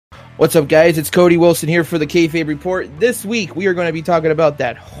What's up, guys? It's Cody Wilson here for the Kayfabe Report. This week, we are going to be talking about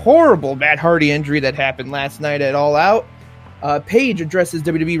that horrible Matt Hardy injury that happened last night at All Out. Paige addresses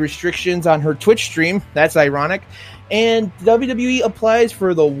WWE restrictions on her Twitch stream. That's ironic. And WWE applies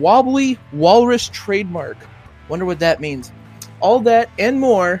for the Wobbly Walrus trademark. Wonder what that means. All that and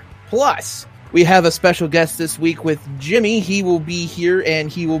more. Plus, we have a special guest this week with Jimmy. He will be here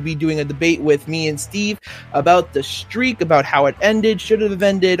and he will be doing a debate with me and Steve about the streak, about how it ended, should it have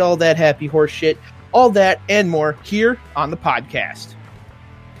ended, all that happy horse shit. All that and more here on the podcast.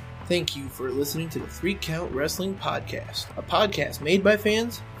 Thank you for listening to the 3 Count Wrestling Podcast, a podcast made by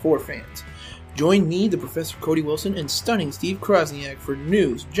fans for fans. Join me, the Professor Cody Wilson, and stunning Steve Krosniak for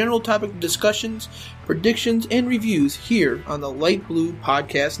news, general topic discussions, predictions, and reviews here on the Light Blue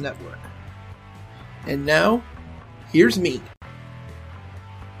Podcast Network. And now, here's me.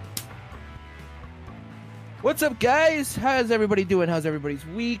 What's up, guys? How's everybody doing? How's everybody's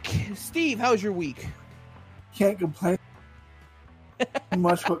week? Steve, how's your week? Can't complain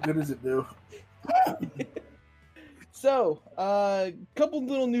much. What good does it do? So, a couple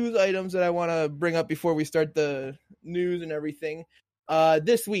little news items that I want to bring up before we start the news and everything.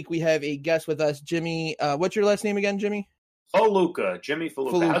 This week, we have a guest with us, Jimmy. What's your last name again, Jimmy? Faluca, Jimmy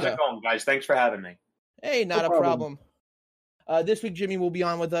Faluca. How's it going, guys? Thanks for having me. Hey, not a problem. This week, Jimmy will be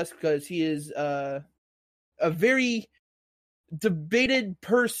on with us because he is a very debated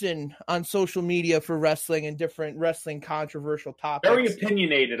person on social media for wrestling and different wrestling controversial topics. Very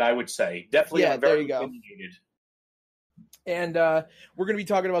opinionated, I would say. Definitely very opinionated. And we're going to be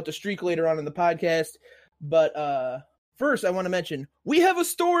talking about the streak later on in the podcast. But first, I want to mention, we have a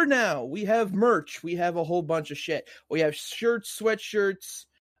store now. We have merch. We have a whole bunch of shit. We have shirts, sweatshirts,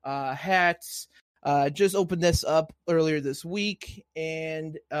 hats. Just opened this up earlier this week,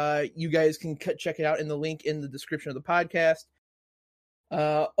 and you guys can check it out in the link in the description of the podcast.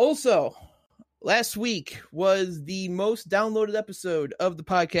 Also, last week was the most downloaded episode of the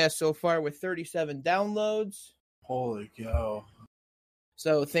podcast so far with 37 downloads. Holy cow.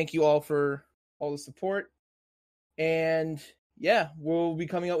 So thank you all for all the support. And yeah, we'll be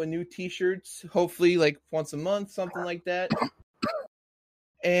coming out with new t-shirts, hopefully like once a month, something like that.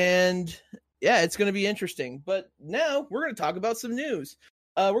 And yeah, it's going to be interesting. But now we're going to talk about some news.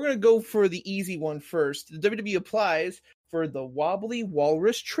 We're going to go for the easy one first. The WWE applies for the Wobbly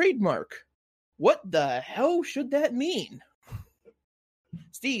Walrus trademark. What the hell should that mean?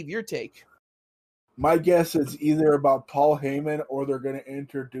 Steve, your take. My guess is either about Paul Heyman or they're going to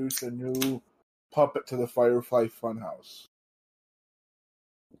introduce a new puppet to the Firefly Funhouse.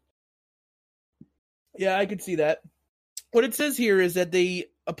 Yeah, I could see that. What it says here is that they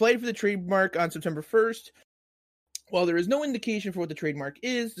applied for the trademark on September 1st. While there is no indication for what the trademark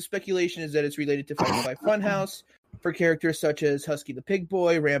is, the speculation is that it's related to Firefly Funhouse for characters such as Husky the Pig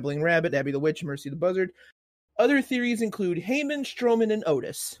Boy, Rambling Rabbit, Abby the Witch, Mercy the Buzzard. Other theories include Heyman, Strowman, and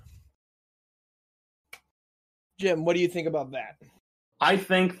Otis. Jim, what do you think about that? I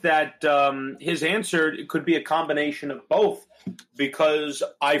think that his answer could be a combination of both, because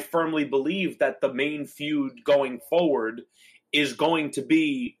I firmly believe that the main feud going forward is going to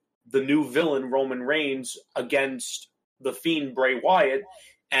be the new villain, Roman Reigns, against the Fiend, Bray Wyatt.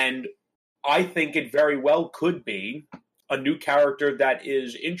 And I think it very well could be a new character that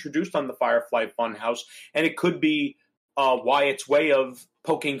is introduced on the Firefly Funhouse, and it could be Wyatt's way of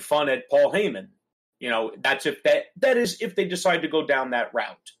poking fun at Paul Heyman. You know, that's if that is if they decide to go down that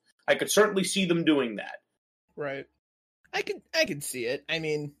route. I could certainly see them doing that. Right. I could see it. I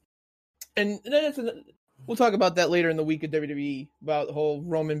mean, and we'll talk about that later in the week of WWE about the whole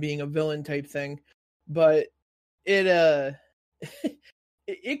Roman being a villain type thing. But it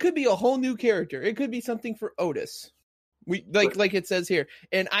it could be a whole new character. It could be something for Otis. Like it says here.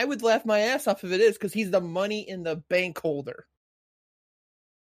 And I would laugh my ass off if it is, because he's the Money in the Bank holder.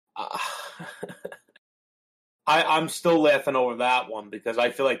 I'm still laughing over that one, because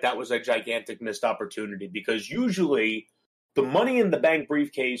I feel like that was a gigantic missed opportunity, because usually the Money in the Bank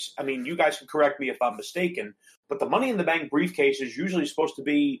briefcase, I mean, you guys can correct me if I'm mistaken, but the Money in the Bank briefcase is usually supposed to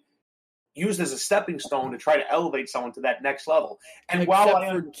be used as a stepping stone to try to elevate someone to that next level. And while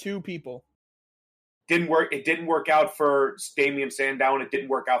for two people it didn't work out for Damian Sandow, and it didn't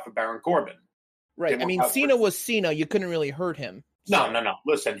work out for Baron Corbin. Right. I mean, Cena was Cena. You couldn't really hurt him. So. No.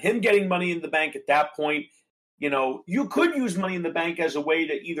 Listen, him getting Money in the Bank at that point, you know, you could use Money in the Bank as a way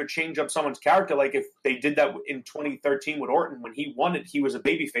to either change up someone's character, like if they did that in 2013 with Orton. When he won it, he was a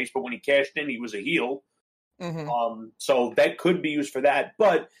babyface, but when he cashed in, he was a heel. Mm-hmm. So that could be used for that.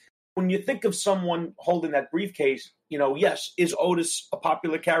 But when you think of someone holding that briefcase, you know, yes, is Otis a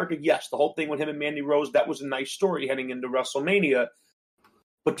popular character? Yes, the whole thing with him and Mandy Rose, that was a nice story heading into WrestleMania.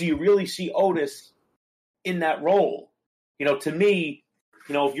 but do you really see Otis in that role? To me,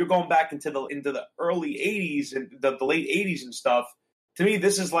 if you're going back into the early 80s and the late 80s and stuff, to me,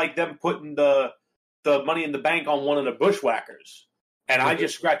 this is like them putting the Money in the Bank on one of the Bushwhackers. And I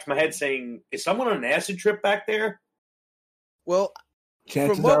just scratched my head saying, is someone on an acid trip back there? Well,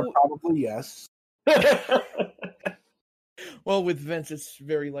 chances are probably yes. Well, with Vince, it's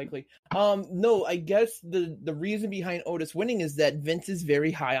very likely. No, I guess the reason behind Otis winning is that Vince is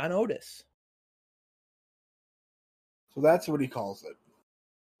very high on Otis. So that's what he calls it.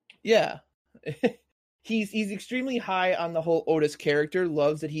 Yeah. He's extremely high on the whole Otis character,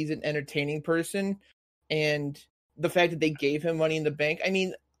 loves that he's an entertaining person, and the fact that they gave him Money in the Bank. I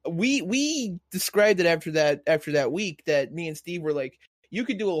mean, we described it after that week that me and Steve were like, you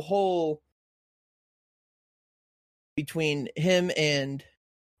could do a whole between him and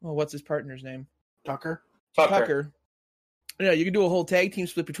what's his partner's name? Tucker. Yeah, you could do a whole tag team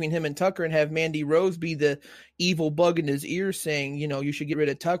split between him and Tucker and have Mandy Rose be the evil bug in his ear saying, you should get rid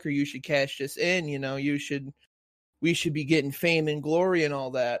of Tucker, you should cash this in, we should be getting fame and glory and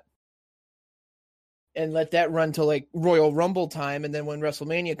all that. And let that run to like Royal Rumble time, and then when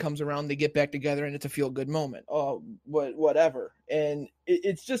WrestleMania comes around, they get back together and it's a feel-good moment. Oh, whatever. And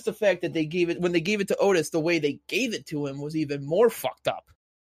it's just the fact that when they gave it to Otis, the way they gave it to him was even more fucked up.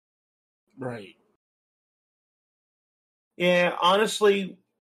 Right. Yeah, honestly,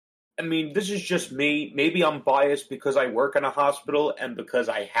 I mean, this is just me. Maybe I'm biased because I work in a hospital and because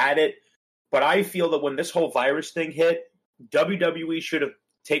I had it. But I feel that when this whole virus thing hit, WWE should have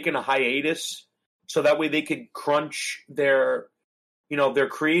taken a hiatus so that way they could crunch their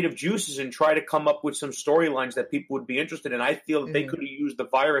creative juices and try to come up with some storylines that people would be interested in. I feel that they could have used the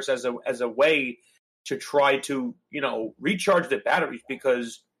virus as a way to try to, recharge their batteries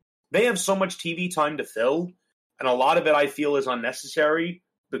because they have so much TV time to fill. And a lot of it I feel is unnecessary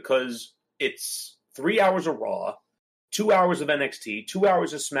because it's 3 hours of Raw, 2 hours of NXT, 2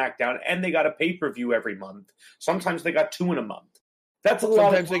 hours of SmackDown, and they got a pay-per-view every month. Sometimes they got 2 in a month. That's a lot.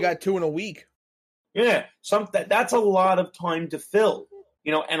 Sometimes they got 2 in a week. Yeah, that's a lot of time to fill.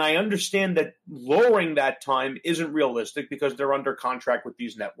 And I understand that lowering that time isn't realistic because they're under contract with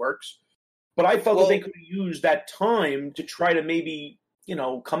these networks. But I felt that they could use that time to try to maybe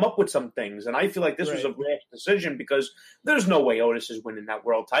come up with some things. And I feel like this was a rash decision because there's no way Otis is winning that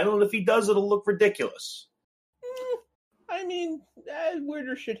world title. And if he does, it'll look ridiculous. I mean,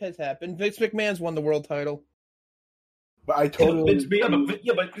 weirder shit has happened. Vince McMahon's won the world title. But I totally...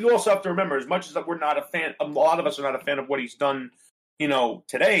 but you also have to remember, as much as that we're not a fan, a lot of us are not a fan of what he's done,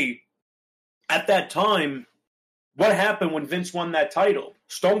 today, at that time, what happened when Vince won that title?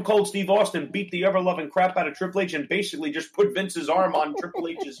 Stone Cold Steve Austin beat the ever-loving crap out of Triple H and basically just put Vince's arm on Triple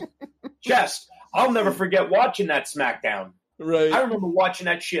H's chest. I'll never forget watching that SmackDown. Right. I remember watching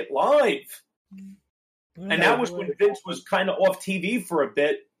that shit live. And that was when Vince was kind of off TV for a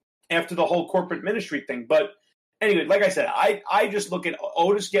bit after the whole corporate ministry thing. But anyway, like I said, I just look at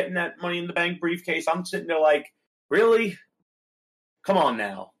Otis getting that Money in the Bank briefcase. I'm sitting there like, really? Come on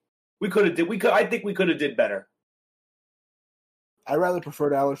now. I think we could have did better. I rather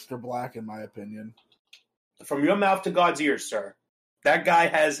preferred Aleister Black, in my opinion. From your mouth to God's ears, sir. That guy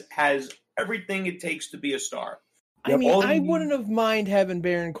has everything it takes to be a star. I mean, I wouldn't have mind having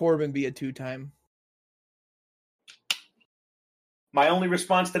Baron Corbin be a 2-time. My only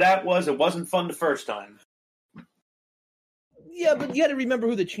response to that was it wasn't fun the first time. Yeah, but you got to remember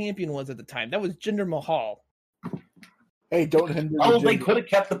who the champion was at the time. That was Jinder Mahal. Hey, don't hinder they could have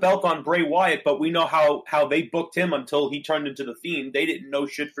kept the belt on Bray Wyatt, but we know how they booked him until he turned into the Fiend. They didn't know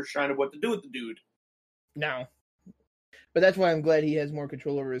shit for China what to do with the dude. No. But that's why I'm glad he has more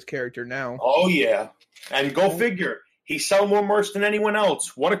control over his character now. Oh, yeah. And go figure. He sell more merch than anyone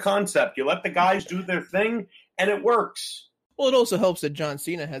else. What a concept. You let the guys do their thing, and it works. Well, it also helps that John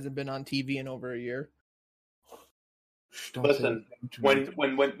Cena hasn't been on TV in over a year. Listen, when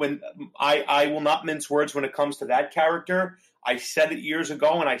I will not mince words when it comes to that character. I said it years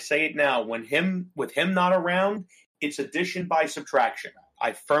ago, and I say it now. With him not around, it's addition by subtraction.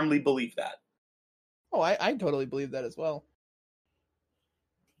 I firmly believe that. Oh, I totally believe that as well.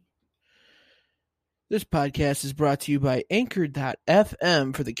 This podcast is brought to you by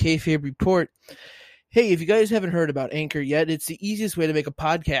Anchor.fm for the Kayfabe Report. Hey, if you guys haven't heard about Anchor yet, it's the easiest way to make a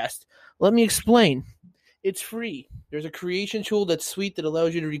podcast. Let me explain. It's free. There's a creation tool that's sweet that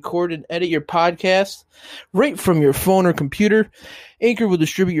allows you to record and edit your podcast right from your phone or computer. Anchor will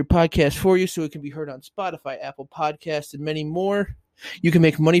distribute your podcast for you so it can be heard on Spotify, Apple Podcasts, and many more. You can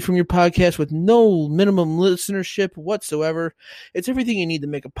make money from your podcast with no minimum listenership whatsoever. It's everything you need to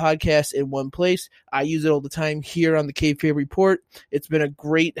make a podcast in one place. I use it all the time here on the Kayfabe Report. It's been a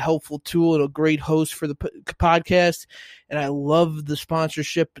great, helpful tool and a great host for the podcast, and I love the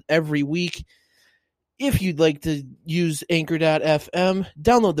sponsorship every week. If you'd like to use Anchor.fm,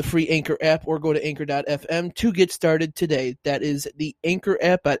 download the free Anchor app or go to Anchor.fm to get started today. That is the Anchor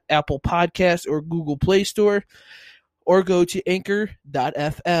app at Apple Podcasts or Google Play Store, or go to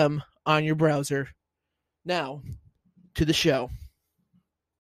Anchor.fm on your browser. Now, to the show.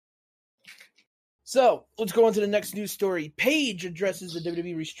 So, let's go on to the next news story. Paige addresses the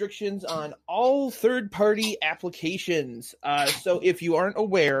WWE restrictions on all third-party applications. So, if you aren't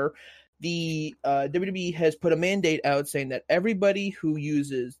aware, the WWE has put a mandate out saying that everybody who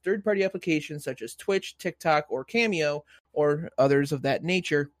uses third-party applications such as Twitch, TikTok, or Cameo, or others of that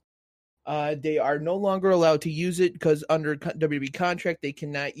nature, they are no longer allowed to use it because under WWE contract, they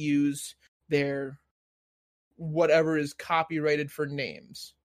cannot use their whatever is copyrighted for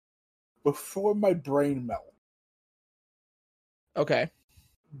names. Before my brain melt. Okay.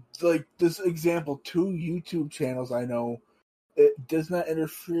 Like this example, 2 YouTube channels I know, it does not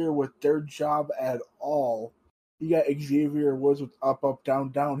interfere with their job at all. You got Xavier Woods with Up, Up, Down,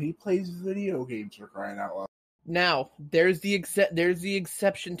 Down. He plays video games, for crying out loud. Now, there's the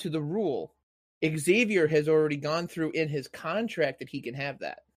exception to the rule. Xavier has already gone through in his contract that he can have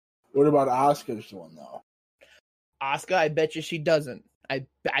that. What about Asuka's one, though? Asuka, I bet you she doesn't.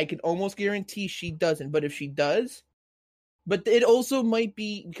 I can almost guarantee she doesn't. But if she does, but it also might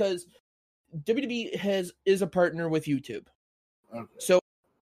be because WWE is a partner with YouTube. Okay. So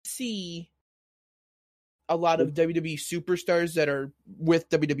see a lot of WWE superstars that are with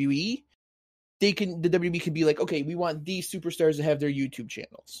WWE. The WWE can be like, okay, we want these superstars to have their YouTube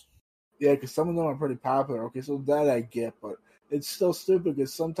channels. Yeah, because some of them are pretty popular. Okay, so that I get, but it's still stupid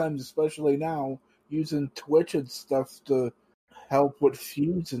because sometimes, especially now, using Twitch and stuff to help with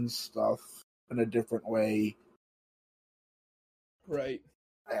feuds and stuff in a different way. Right.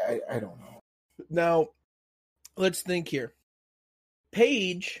 I don't know. Now, let's think here.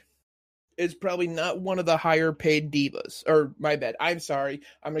 Paige is probably not one of the higher paid divas. Or, my bad, I'm sorry.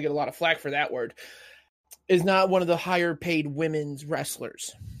 I'm going to get a lot of flack for that word. Is not one of the higher paid women's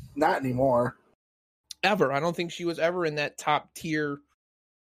wrestlers. Not anymore. Ever. I don't think she was ever in that top tier,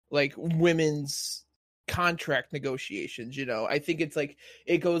 like, women's contract negotiations, you know. I think it's like,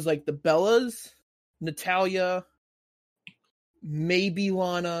 it goes like the Bellas, Natalya, maybe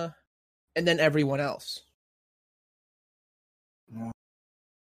Lana, and then everyone else.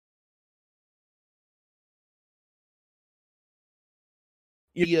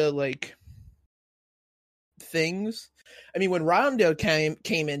 Yeah. Like things. I mean, when Ronda came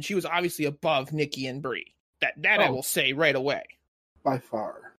in, she was obviously above Nikki and Brie. That I will say right away. By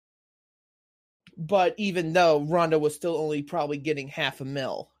far. But even though Ronda was still only probably getting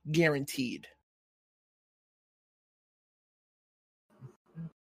 $500,000 guaranteed.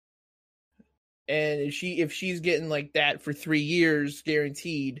 And if she's getting like that for 3 years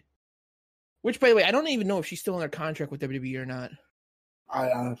guaranteed, which by the way, I don't even know if she's still in her contract with WWE or not.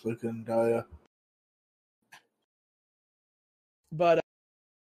 I honestly couldn't tell you. But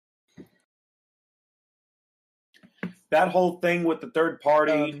that whole thing with the third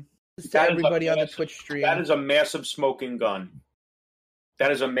party, everybody on the Twitch stream, that is a massive smoking gun.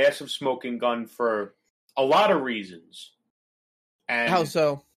 That is a massive smoking gun for a lot of reasons. And how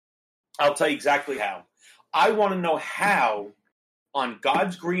so? I'll tell you exactly how. I want to know how, on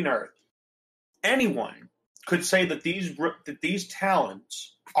God's green earth, anyone could say that these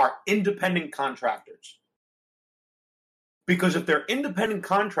talents are independent contractors. Because if they're independent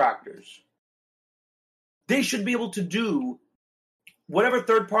contractors, they should be able to do whatever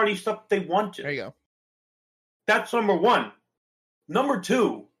third-party stuff they want to. There you go. That's number one. Number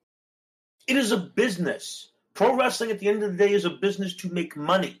two, it is a business. Pro wrestling at the end of the day is a business to make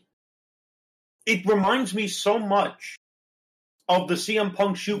money. It reminds me so much of the CM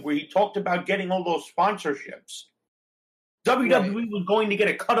Punk shoot where he talked about getting all those sponsorships. WWE was going to get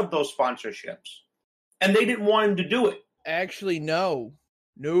a cut of those sponsorships, and they didn't want him to do it. Actually, no.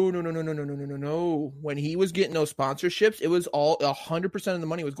 No. When he was getting those sponsorships, it was all 100% of the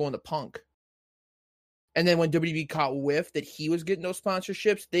money was going to Punk. And then when WWE caught whiff that he was getting those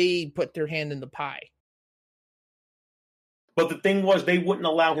sponsorships, they put their hand in the pie. But the thing was, they wouldn't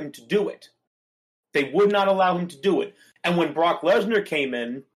allow him to do it. They would not allow him to do it. And when Brock Lesnar came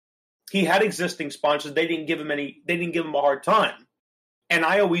in, he had existing sponsors. They didn't give him a hard time. And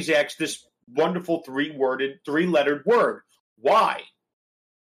I always ask this wonderful three-lettered word. Why?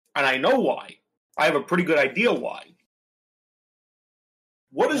 And I know why. I have a pretty good idea why.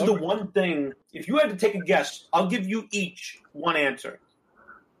 What is the one thing, if you had to take a guess, I'll give you each one answer.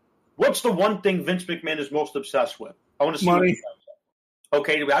 What's the one thing Vince McMahon is most obsessed with? I want to see money.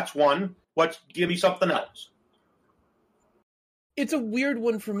 Okay, that's one. Give me something else. It's a weird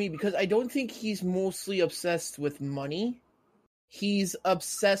one for me because I don't think he's mostly obsessed with money. He's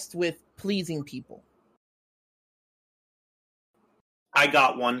obsessed with pleasing people. I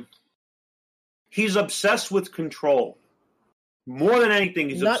got one. He's obsessed with control. More than anything,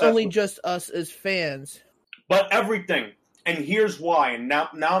 he's not obsessed only with, just us as fans, but everything. And here's why. And now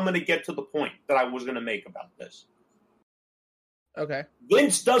I'm going to get to the point that I was going to make about this. Okay.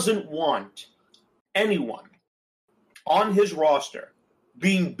 Vince doesn't want anyone on his roster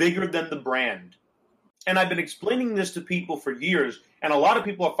being bigger than the brand. And I've been explaining this to people for years, and a lot of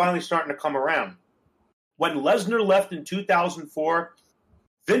people are finally starting to come around. When Lesnar left in 2004,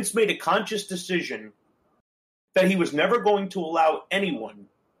 Vince made a conscious decision that he was never going to allow anyone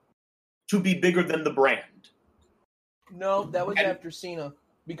to be bigger than the brand. No, that was after Cena,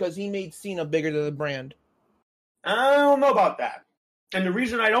 because he made Cena bigger than the brand. I don't know about that. And the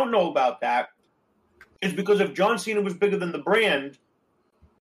reason I don't know about that is because if John Cena was bigger than the brand,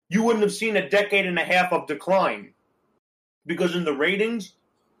 you wouldn't have seen a decade and a half of decline. Because in the ratings,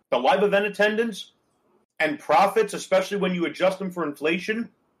 the live event attendance, and profits, especially when you adjust them for inflation,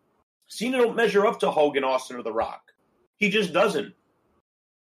 Cena don't measure up to Hogan, Austin, or The Rock. He just doesn't.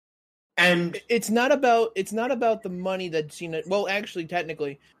 And it's not about the money that Cena. Well, actually,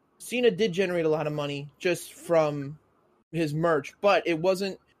 technically, Cena did generate a lot of money just from his merch, but it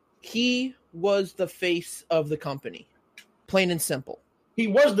wasn't. He was the face of the company, plain and simple. He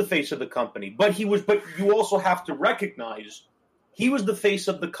was the face of the company, but you also have to recognize he was the face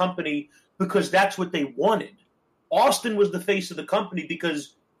of the company because that's what they wanted. Austin was the face of the company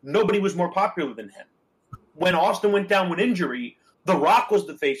because nobody was more popular than him. When Austin went down with injury, The Rock was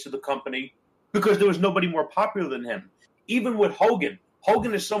the face of the company because there was nobody more popular than him. Even with Hogan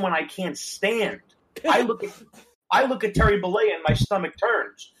is someone I can't stand. I look at Terry Bollea and my stomach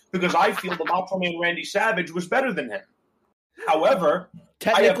turns because I feel the Macho Man Randy Savage was better than him. However,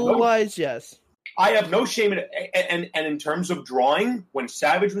 technical-wise, yes. I have no shame in it. And in terms of drawing, when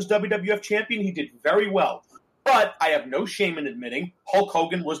Savage was WWF champion, he did very well. But I have no shame in admitting Hulk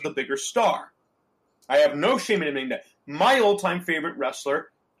Hogan was the bigger star. I have no shame in admitting that. My all-time favorite wrestler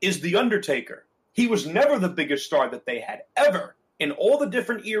is The Undertaker. He was never the biggest star that they had, ever. In all the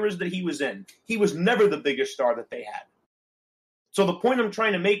different eras that he was in, he was never the biggest star that they had. So the point I'm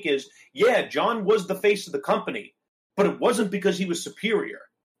trying to make is, yeah, John was the face of the company, but it wasn't because he was superior.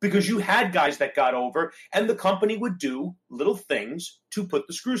 Because you had guys that got over, and the company would do little things to put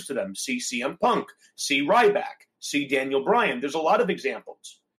the screws to them. See CM Punk, see Ryback, see Daniel Bryan. There's a lot of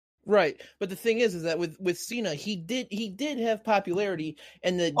examples. Right, but the thing is that with Cena, he did have popularity,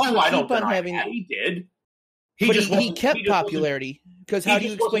 and I don't deny that. He did. He kept popularity because how do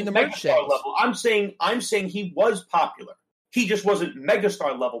you explain the merch sales? Level. I'm saying he was popular. He just wasn't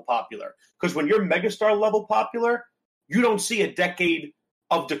megastar level popular. Because when you're megastar level popular, you don't see a decade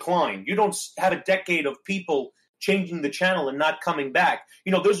of decline. You don't have a decade of people changing the channel and not coming back.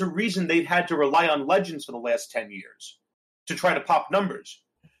 You know, there's a reason they've had to rely on legends for the last 10 years to try to pop numbers.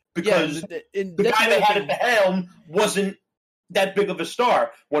 Because the guy they had at the helm wasn't that big of a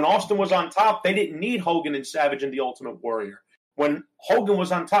star. When Austin was on top, they didn't need Hogan and Savage and the Ultimate Warrior. When Hogan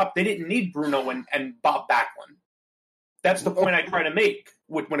was on top, they didn't need Bruno and Bob Backlund. That's the point I try to make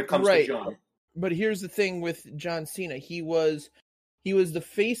when it comes to John. But here's the thing with John Cena. He was the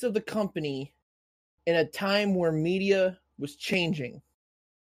face of the company in a time where media was changing.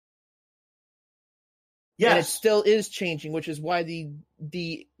 Yes. And it still is changing, which is why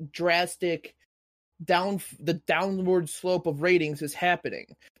the drastic downward slope of ratings is happening.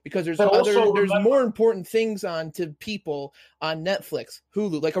 Because there's more important things on to people on Netflix,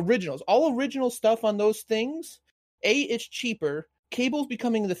 Hulu, like originals. All original stuff on those things, it's cheaper. Cable's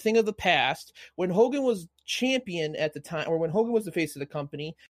becoming the thing of the past. When Hogan was champion at the time, or when Hogan was the face of the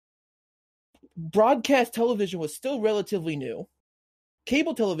company, broadcast television was still relatively new.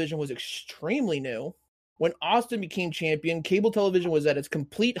 Cable television was extremely new. When Austin became champion, cable television was at its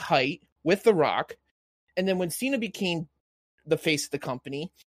complete height with The Rock. And then when Cena became the face of the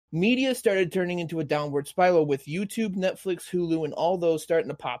company, media started turning into a downward spiral with YouTube, Netflix, Hulu, and all those starting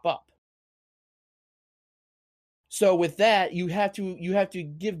to pop up. So with that, you have to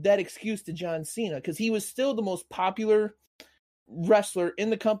give that excuse to John Cena because he was still the most popular wrestler in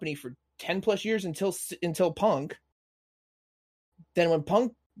the company for 10 plus years until Punk. Then when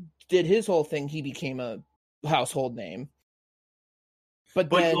Punk did his whole thing, he became a household name. But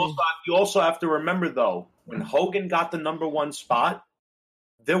then, you also have to remember though, when Hogan got the number one spot,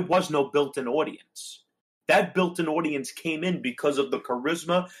 there was no built-in audience. That built-in audience came in because of the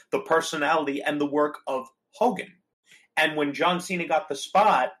charisma, the personality, and the work of Hogan. And when John Cena got the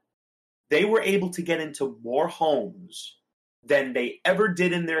spot, they were able to get into more homes than they ever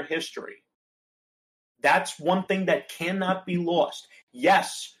did in their history. That's one thing that cannot be lost.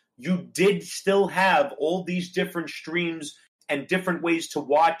 Yes, you did still have all these different streams and different ways to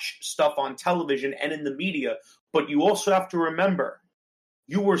watch stuff on television and in the media, but you also have to remember,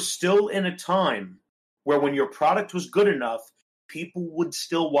 you were still in a time where when your product was good enough, people would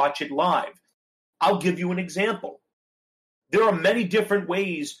still watch it live. I'll give you an example. There are many different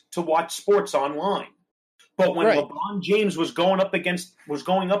ways to watch sports online. But when LeBron James was going up against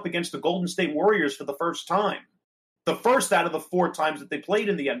the Golden State Warriors for the first time, the first out of the 4 times that they played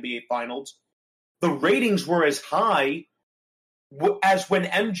in the NBA Finals, the ratings were as high as when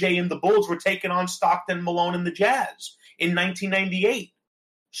MJ and the Bulls were taking on Stockton, Malone, and the Jazz in 1998.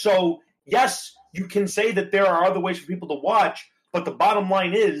 So, yes, you can say that there are other ways for people to watch, but the bottom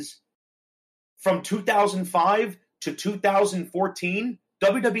line is, from 2005 to 2014,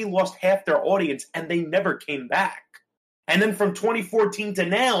 WWE lost half their audience, and they never came back. And then from 2014 to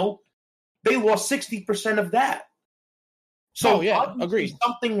now, they lost 60% of that. So agreed.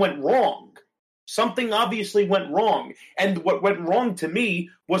 Something went wrong. Something obviously went wrong. And what went wrong to me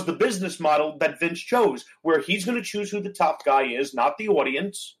was the business model that Vince chose, where he's going to choose who the top guy is, not the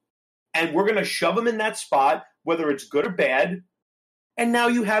audience. And we're going to shove him in that spot, whether it's good or bad. And now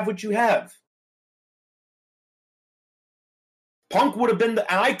you have what you have. Punk would have been and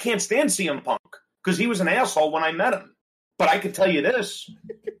I can't stand CM Punk because he was an asshole when I met him. But I can tell you this.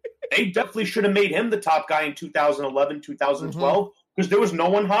 They definitely should have made him the top guy in 2011, 2012, because there was no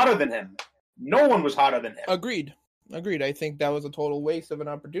one hotter than him. No one was hotter than him. Agreed. I think that was a total waste of an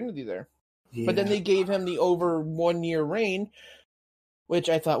opportunity there. Yeah. But then they gave him the over 1 year reign, which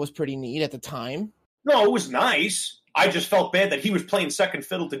I thought was pretty neat at the time. No, it was nice. I just felt bad that he was playing second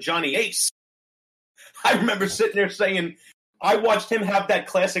fiddle to Johnny Ace. I remember sitting there saying, I watched him have that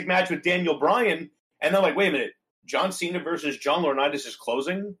classic match with Daniel Bryan, and I'm like, wait a minute, John Cena versus John Laurinaitis is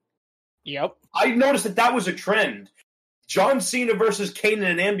closing? Yep. I noticed that was a trend. John Cena versus Kane in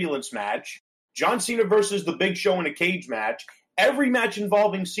an ambulance match, John Cena versus The Big Show in a cage match. Every match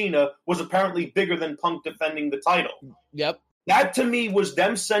involving Cena was apparently bigger than Punk defending the title. Yep. That, to me, was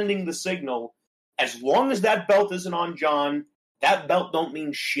them sending the signal, as long as that belt isn't on John, that belt don't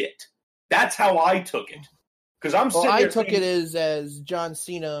mean shit. That's how I took it. I took it as John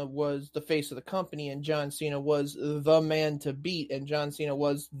Cena was the face of the company, and John Cena was the man to beat, and John Cena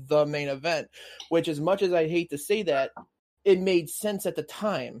was the main event. Which, as much as I hate to say that, it made sense at the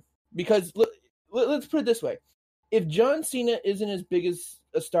time. Because let's put it this way: if John Cena isn't as big as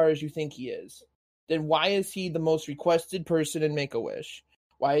a star as you think he is, then why is he the most requested person in Make-A-Wish?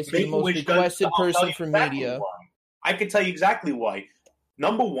 Why is he the most requested person for media? I can tell you exactly why.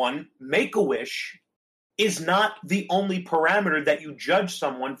 Number one, Make-A-Wish is not the only parameter that you judge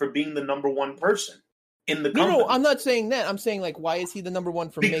someone for being the number one person in the company. No, I'm not saying that. I'm saying, like, why is he the number one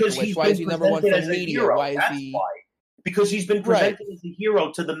for Make-A-Wish? Why is he number one for media? Why is he? Because he's been presented as a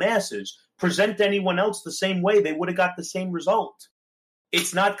hero to the masses. Present anyone else the same way, they would have got the same result.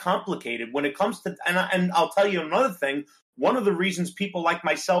 It's not complicated. When it comes to, and I'll tell you another thing, one of the reasons people like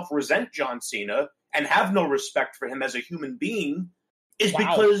myself resent John Cena and have no respect for him as a human being is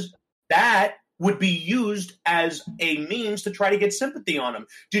because that would be used as a means to try to get sympathy on him.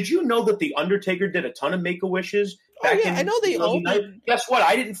 Did you know that The Undertaker did a ton of Make-A-Wishes? I know they all did. Guess what?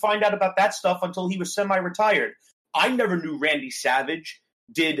 I didn't find out about that stuff until he was semi-retired. I never knew Randy Savage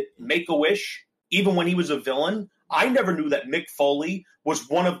did Make-A-Wish, even when he was a villain. I never knew that Mick Foley was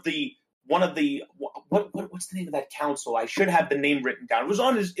one of the what's the name of that council? I should have the name written down. It was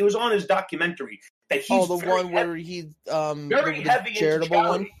on his documentary that he's where he's very heavy charitable into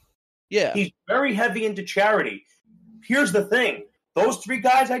one. Yeah. He's very heavy into charity. Here's the thing. Those 3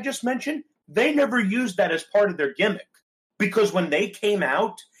 guys I just mentioned, they never used that as part of their gimmick. Because when they came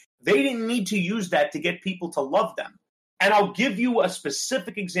out, they didn't need to use that to get people to love them. And I'll give you a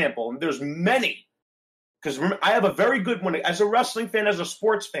specific example, and there's many. Because I have a very good one. As a wrestling fan, as a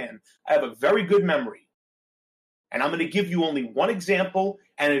sports fan, I have a very good memory. And I'm going to give you only one example,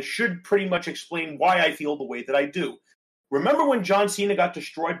 and it should pretty much explain why I feel the way that I do. Remember when John Cena got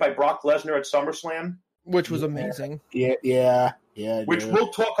destroyed by Brock Lesnar at SummerSlam? Which was amazing. Yeah. Which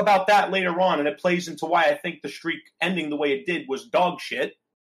we'll talk about that later on, and it plays into why I think the streak ending the way it did was dog shit.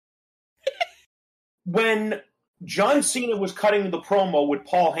 When John Cena was cutting the promo with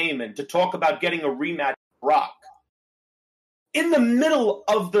Paul Heyman to talk about getting a rematch with Brock, in the middle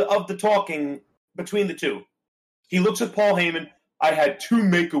of the talking between the two, he looks at Paul Heyman. I had 2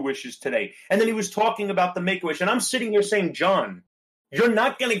 Make-A-Wishes today. And then he was talking about the Make-A-Wish. And I'm sitting here saying, John, you're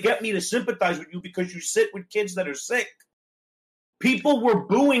not going to get me to sympathize with you because you sit with kids that are sick. People were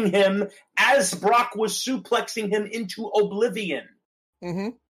booing him as Brock was suplexing him into oblivion. Mm-hmm.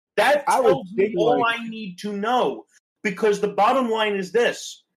 That tells me all I need to know. Because the bottom line is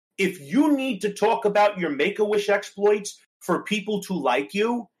this. If you need to talk about your Make-A-Wish exploits for people to like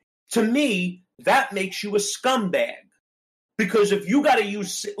you, to me, that makes you a scumbag. Because if you got to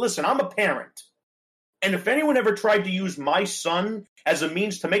use... Listen, I'm a parent. And if anyone ever tried to use my son as a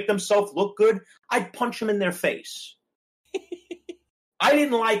means to make themselves look good, I'd punch him in their face. I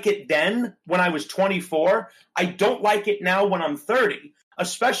didn't like it then when I was 24. I don't like it now when I'm 30,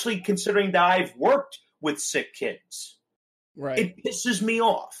 especially considering that I've worked with sick kids. Right. It pisses me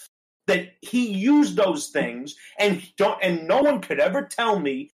off that he used those things and no one could ever tell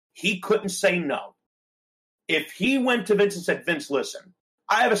me he couldn't say no. If he went to Vince and said, Vince, listen,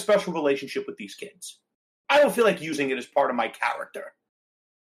 I have a special relationship with these kids. I don't feel like using it as part of my character.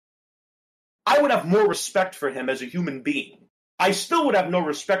 I would have more respect for him as a human being. I still would have no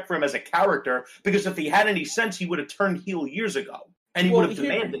respect for him as a character because if he had any sense, he would have turned heel years ago. And he would have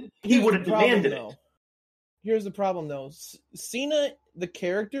demanded it. He would have demanded it. Here's the problem, though. Cena, the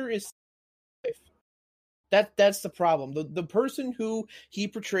character, is that's the problem. The person who he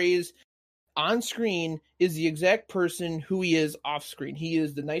portrays on screen is the exact person who he is off screen. He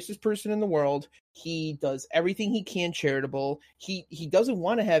is the nicest person in the world. He does everything he can charitable. He doesn't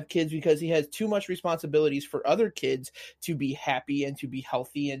want to have kids because he has too much responsibilities for other kids to be happy and to be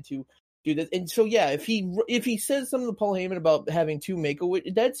healthy and to do this. And so, yeah, if he says something to Paul Heyman about having 2 Make-A-Wish,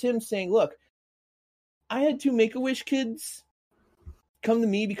 that's him saying, look, I had 2 Make-A-Wish kids come to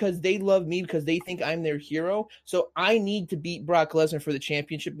me because they love me, because they think I'm their hero. So I need to beat Brock Lesnar for the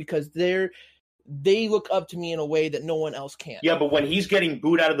championship because they look up to me in a way that no one else can. Yeah, but when he's getting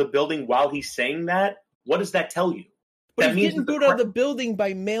booed out of the building while he's saying that, what does that tell you? But that he's getting booed out of the building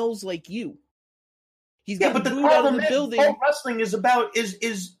by males like you. He's getting booed out of the building. Pro wrestling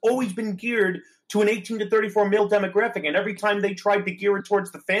is always been geared to an 18 to 34 male demographic, and every time they tried to gear it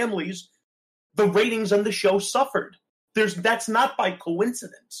towards the families, the ratings on the show suffered. That's not by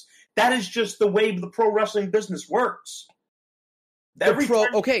coincidence. That is just the way the pro wrestling business works. Every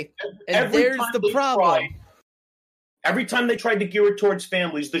time there's the problem. Every time they tried to gear it towards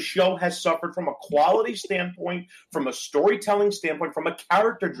families, the show has suffered from a quality standpoint, from a storytelling standpoint, from a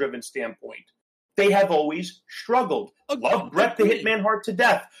character-driven standpoint. They have always struggled. Love Bret the Hitman Hart to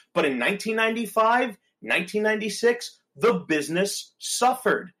death. But in 1995, 1996, the business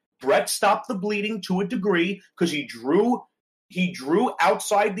suffered. Bret stopped the bleeding to a degree because he drew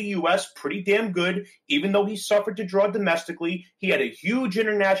outside the U.S. pretty damn good. Even though he suffered to draw domestically, he had a huge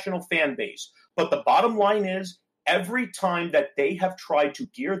international fan base. But the bottom line is, every time that they have tried to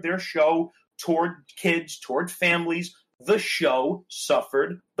gear their show toward kids, toward families, the show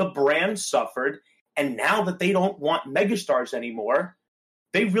suffered, the brand suffered, and now that they don't want megastars anymore,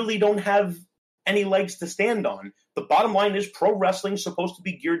 they really don't have any legs to stand on. The bottom line is pro wrestling is supposed to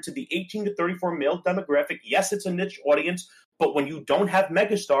be geared to the 18 to 34 male demographic. Yes, it's a niche audience, but when you don't have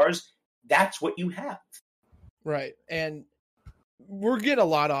megastars, that's what you have. Right. And we're getting a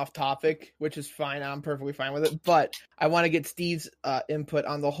lot off topic, which is fine. I'm perfectly fine with it. But I want to get Steve's input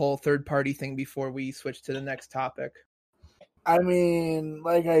on the whole third-party thing before we switch to the next topic. I mean,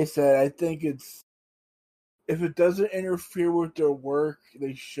 like I said, I think if it doesn't interfere with their work,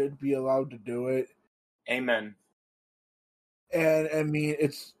 they should be allowed to do it. Amen. And I mean,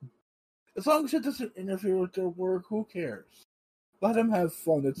 it's as long as it doesn't interfere with their work, who cares? Let them have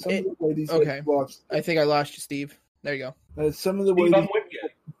fun. It's some of the way these guys lost. I think I lost you, Steve. There you go. It's some of the way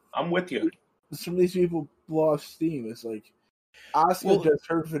I'm with you. Some of these people lost steam. It's like Asuka does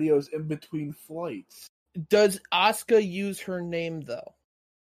her videos in between flights. Does Asuka use her name though?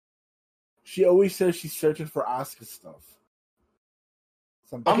 She always says she's searching for Asuka stuff.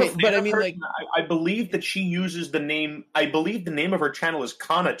 Okay, but I mean, I believe that she uses the name. I believe the name of her channel is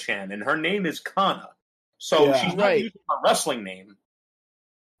Kana-chan, and her name is Kana. So she's not using her wrestling name.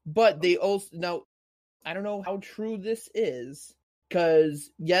 But they also now, I don't know how true this is because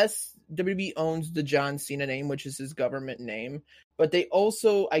yes, WWE owns the John Cena name, which is his government name, but they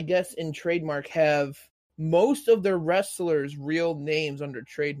also, I guess, in trademark have most of their wrestlers' real names under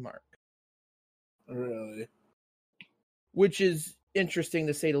trademark. Really? Which is interesting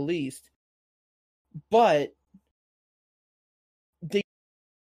to say the least. But they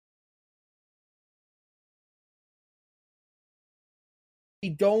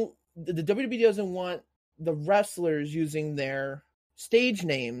don't, the WWE doesn't want the wrestlers using their stage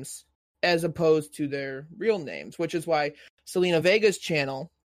names as opposed to their real names, which is why Selena Vega's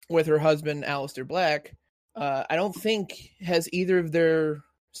channel with her husband, Aleister Black, I don't think has either of their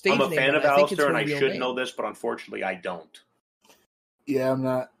stage names. I'm a fan of Aleister, and I should know this, but unfortunately I don't. Yeah, I'm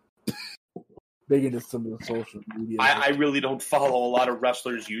not big into some of the social media. I really don't follow a lot of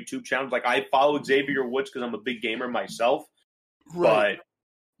wrestlers' YouTube channels. Like, I follow Xavier Woods because I'm a big gamer myself. Right. But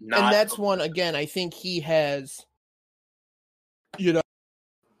not. And that's one, again, I think he has,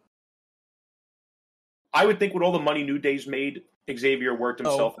 I would think with all the money New Day's made, Xavier worked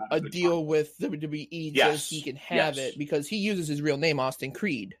himself out a of deal with WWE so he can have it, because he uses his real name, Austin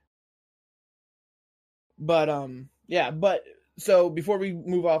Creed. But, so before we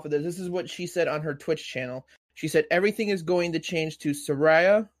move off of this is what she said on her Twitch channel. She said everything is going to change to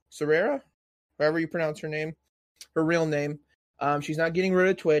Saraya, however you pronounce her name, her real name. She's not getting rid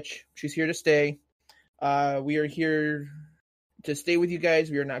of Twitch. She's here to stay. We are here to stay with you guys.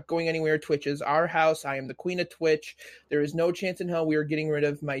 We are not going anywhere. Twitch is our house. I am the queen of Twitch. There is no chance in hell we are getting rid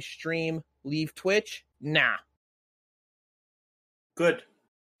of my stream. Leave Twitch? Nah. Good.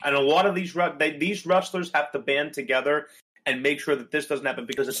 And a lot of these wrestlers have to band together and make sure that this doesn't happen,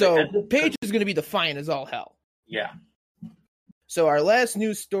 because Paige is going to be defiant as all hell. Yeah. So our last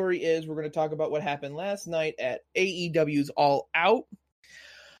news story is we're going to talk about what happened last night at AEW's All Out.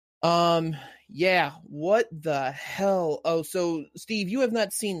 Yeah, what the hell? Oh, so Steve, you have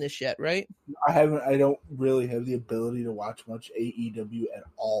not seen this yet, right? I haven't. I don't really have the ability to watch much AEW at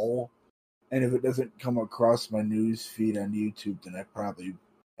all. And if it doesn't come across my news feed on YouTube, then I probably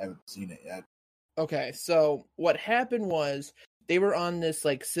haven't seen it yet. Okay, so what happened was they were on this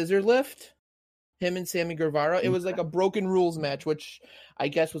like scissor lift, him and Sammy Guevara. It was like a broken rules match, which I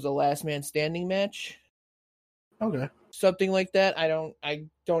guess was a last man standing match. Okay. Something like that. I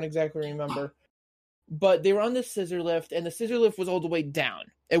don't exactly remember. But they were on this scissor lift, and the scissor lift was all the way down.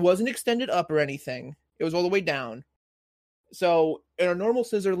 It wasn't extended up or anything. It was all the way down. So a normal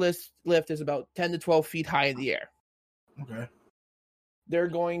scissor lift is about 10 to 12 feet high in the air. Okay.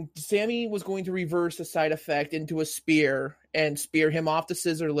 Sammy was going to reverse a side effect into a spear and spear him off the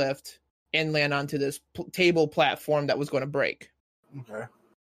scissor lift and land onto this table platform that was going to break. Okay.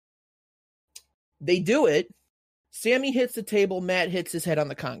 They do it. Sammy hits the table. Matt hits his head on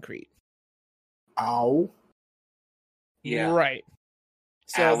the concrete. Ow. Yeah. Right.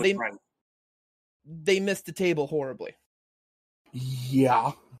 So right. They missed the table horribly.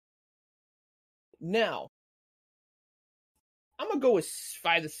 Yeah. Now, I'm going to go with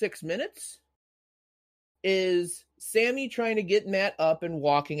 5 to 6 minutes. Is Sammy trying to get Matt up and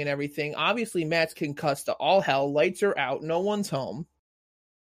walking and everything. Obviously, Matt's concussed to all hell. Lights are out. No one's home.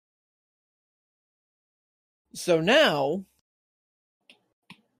 So now,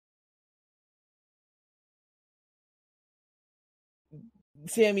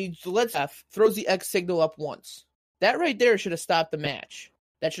 Sammy throws the X signal up once. That right there should have stopped the match.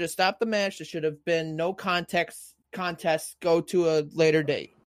 That should have stopped the match. There should have been no contest, go to a later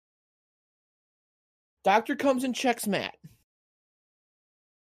date. Doctor comes and checks Matt.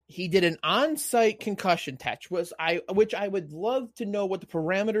 He did an on-site concussion test, which I would love to know what the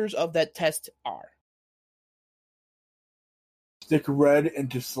parameters of that test are. Stick red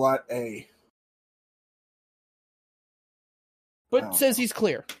into slot A. But says he's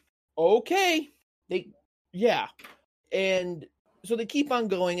clear. Okay. And so they keep on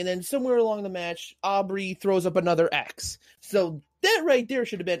going, and then somewhere along the match, Aubrey throws up another X. So that right there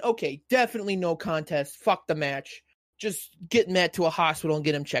should have been, okay, definitely no contest. Fuck the match. Just get Matt to a hospital and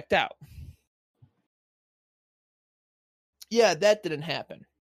get him checked out. Yeah, that didn't happen.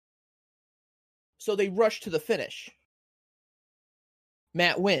 So they rush to the finish.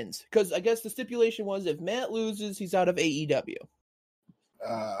 Matt wins. Because I guess the stipulation was if Matt loses, he's out of AEW.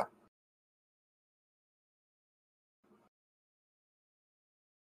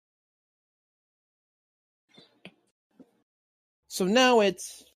 So now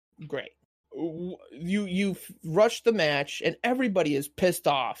it's great. You've rushed the match, and everybody is pissed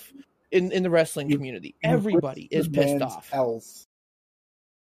off in the wrestling community. Everybody is pissed off. Health.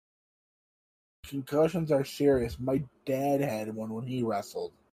 Concussions are serious. My dad had one when he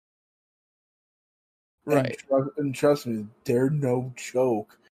wrestled. Right. And trust me, they're no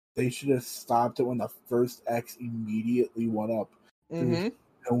joke. They should have stopped it when the first X immediately went up. There's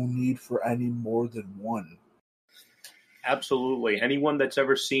no need for any more than one. Absolutely. Anyone that's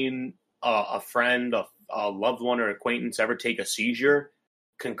ever seen a friend, a loved one, or acquaintance ever take a seizure,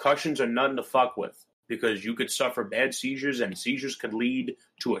 concussions are nothing to fuck with, because you could suffer bad seizures, and seizures could lead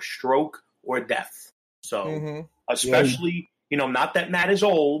to a stroke or death. So, especially, not that Matt is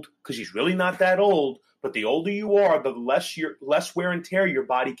old, because he's really not that old, but the older you are, the less wear and tear your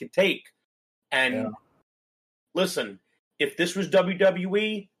body can take. And listen, if this was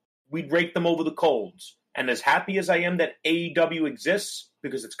WWE, we'd rake them over the coals. And as happy as I am that AEW exists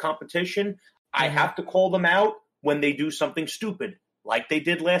because it's competition, I have to call them out when they do something stupid, like they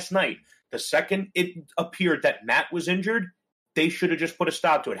did last night. The second it appeared that Matt was injured, they should have just put a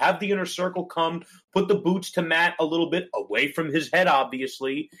stop to it. Have the Inner Circle come, put the boots to Matt a little bit away from his head,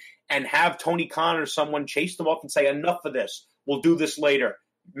 obviously, and have Tony Khan or someone chase them off and say, enough of this. We'll do this later.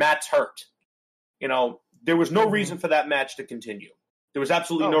 Matt's hurt. You know, there was no reason for that match to continue. There was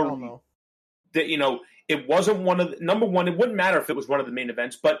absolutely no reason. That, you know, it wasn't one of the, number one, it wouldn't matter if it was one of the main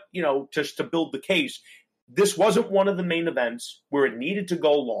events, but, you know, just to build the case, this wasn't one of the main events where it needed to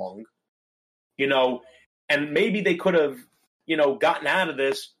go long, you know, and maybe they could have, you know, gotten out of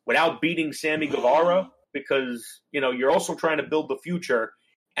this without beating Sammy Guevara because, you know, you're also trying to build the future,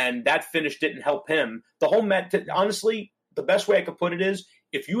 and that finish didn't help him. The whole match, honestly, the best way I could put it is,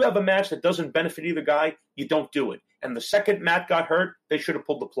 if you have a match that doesn't benefit either guy, you don't do it. And the second Matt got hurt, they should have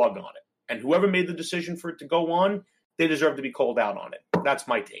pulled the plug on it. And whoever made the decision for it to go on, they deserve to be called out on it. That's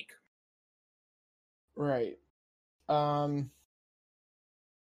my take. Right. Wow.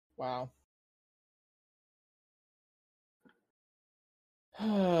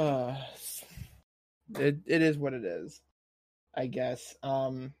 It is what it is, I guess.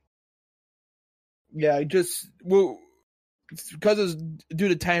 Yeah, because due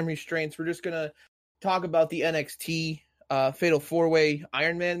to time restraints, we're just gonna talk about the NXT Fatal 4-Way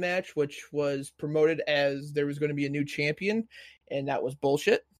Iron Man match, which was promoted as there was going to be a new champion, and that was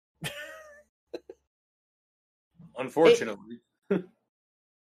bullshit. Unfortunately.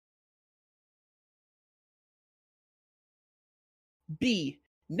 B,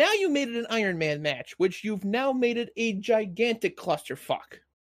 now you made it an Iron Man match, which you've now made it a gigantic clusterfuck.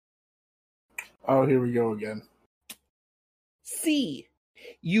 Oh, here we go again. C,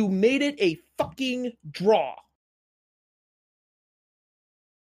 you made it a fucking draw.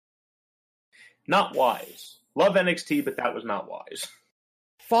 Not wise. Love NXT, but that was not wise.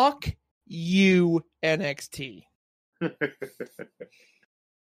 Fuck you, NXT. And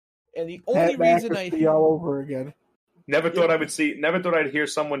the only reason I all over again. Never thought I'd hear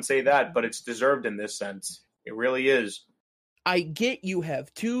someone say that, but it's deserved in this sense. It really is. I get you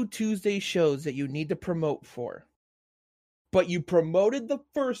have 2 Tuesday shows that you need to promote for. But you promoted the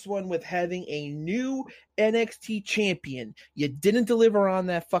first one with having a new NXT champion. You didn't deliver on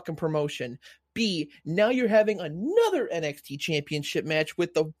that fucking promotion. B, now you're having another NXT championship match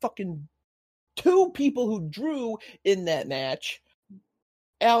with the fucking 2 people who drew in that match,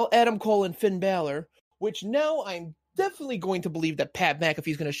 Adam Cole and Finn Balor, which now I'm definitely going to believe that Pat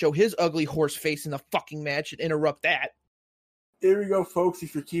McAfee's going to show his ugly horse face in the fucking match and interrupt that. Here we go, folks.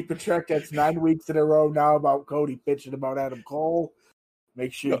 If you're keeping track, that's 9 weeks in a row now about Cody bitching about Adam Cole.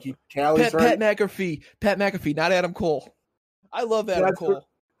 Make sure you keep tallies right. Pat McAfee, not Adam Cole. I love Adam Cole.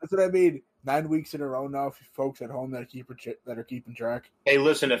 That's what I mean. 9 weeks in a row now for folks at home that are keeping track. Hey,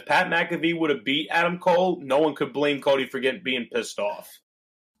 listen, if Pat McAfee would have beat Adam Cole, no one could blame Cody for being pissed off.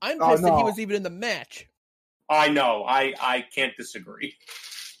 I'm pissed that he was even in the match. I know. I can't disagree.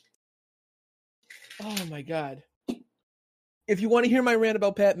 Oh, my God. If you want to hear my rant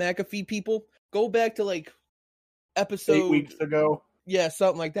about Pat McAfee, people, go back to, episode... 8 weeks ago. Yeah,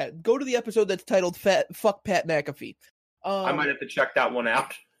 something like that. Go to the episode that's titled Fuck Pat McAfee. I might have to check that one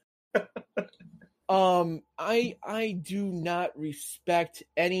out. I do not respect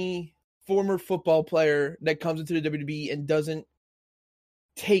any former football player that comes into the WWE and doesn't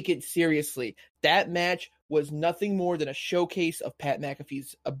take it seriously. That match was nothing more than a showcase of Pat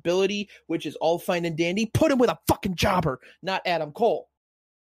McAfee's ability, which is all fine and dandy. Put him with a fucking jobber, not Adam Cole.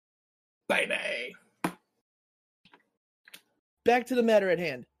 Baby. Back to the matter at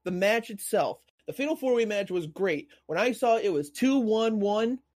hand. The match itself. The Fatal 4-Way match was great. When I saw it was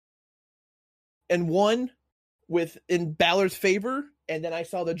 2-1-1 and 1 in Balor's favor, and then I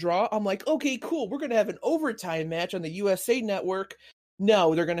saw the draw, I'm like, okay, cool. We're going to have an overtime match on the USA Network.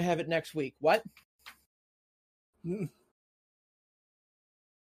 No, they're going to have it next week. What? They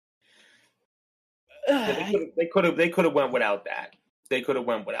could have went without that. They could have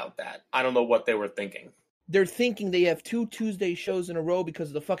went without that. I don't know what they were thinking. They're thinking they have 2 Tuesday shows in a row because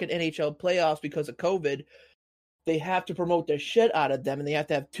of the fucking NHL playoffs because of COVID. They have to promote the shit out of them, and they have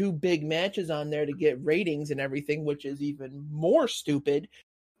to have 2 big matches on there to get ratings and everything, which is even more stupid.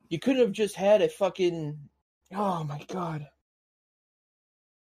 You could have just had a fucking... Oh, my God.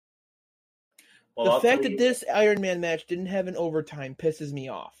 Well, the fact that this Iron Man match didn't have an overtime pisses me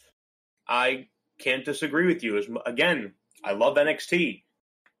off. I can't disagree with you. Again, I love NXT.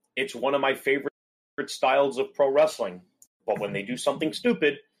 It's one of my favorite styles of pro wrestling. But when they do something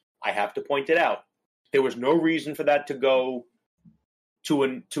stupid, I have to point it out. There was no reason for that to go to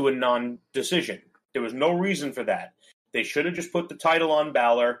a non-decision. There was no reason for that. They should have just put the title on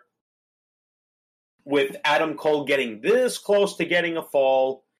Balor with Adam Cole getting this close to getting a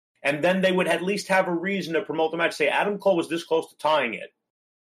fall, and then they would at least have a reason to promote the match. Say Adam Cole was this close to tying it,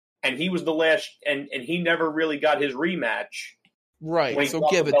 and he was the last, and he never really got his rematch. Right, so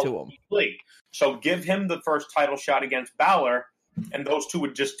give it to him. So give him the first title shot against Balor, and those two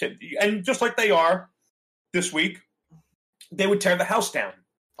would just and just like they are this week, they would tear the house down.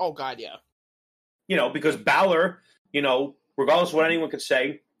 Oh, God, yeah. Because Balor, regardless of what anyone could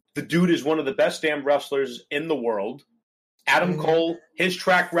say, the dude is one of the best damn wrestlers in the world. Adam Cole, his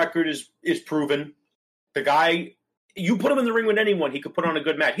track record is proven. The guy, you put him in the ring with anyone, he could put on a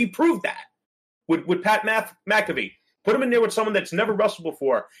good match. He proved that with Pat McAfee. Put him in there with someone that's never wrestled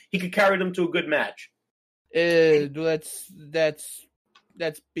before. He could carry them to a good match. That's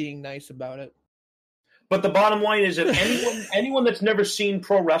being nice about it. But the bottom line is, if anyone that's never seen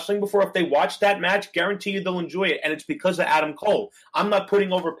pro wrestling before, if they watch that match, guarantee you they'll enjoy it. And it's because of Adam Cole. I'm not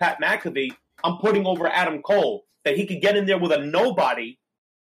putting over Pat McAfee. I'm putting over Adam Cole, that he could get in there with a nobody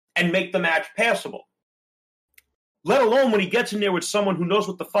and make the match passable. Let alone when he gets in there with someone who knows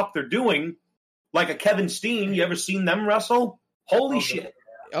what the fuck they're doing, like a Kevin Steen. You ever seen them wrestle? Holy shit.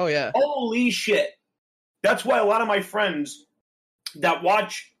 Oh, yeah. Holy shit. That's why a lot of my friends that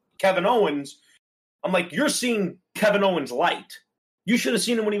watch Kevin Owens, I'm like, you're seeing Kevin Owens light. You should have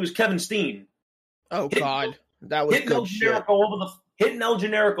seen him when he was Kevin Steen. Oh, God. That was good shit. Hitting El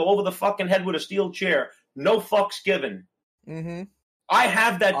Generico over the fucking head with a steel chair. No fucks given. Mm-hmm. I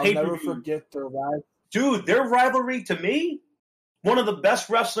have that I'll pay-per-view. never forget their rivalry. Dude, their rivalry, to me, one of the best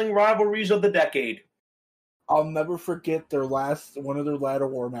wrestling rivalries of the decade. I'll never forget one of their ladder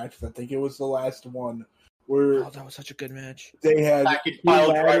war matches. I think it was the last one. Where that was such a good match. They had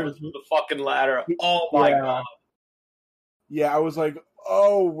pile drivers through the fucking ladder. Oh my God. Yeah, I was like,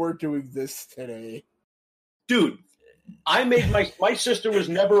 oh, we're doing this today. Dude, I made my sister was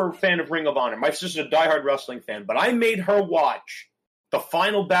never a fan of Ring of Honor. My sister's a diehard wrestling fan, but I made her watch the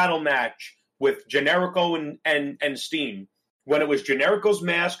final battle match with Generico and Steen when it was Generico's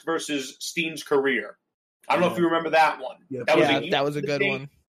mask versus Steen's career. I don't know if you remember that one. Yeah, that was a good one.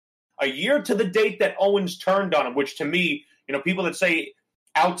 A year to the date that Owens turned on him, which to me, people that say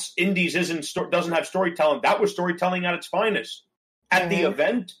Indies doesn't have storytelling, that was storytelling at its finest. At the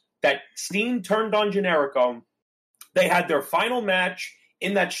event that Steen turned on Generico, they had their final match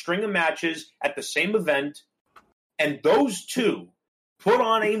in that string of matches at the same event, and those two put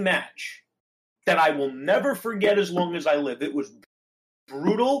on a match that I will never forget as long as I live. It was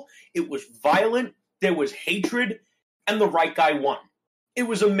brutal, it was violent, there was hatred, and the right guy won. It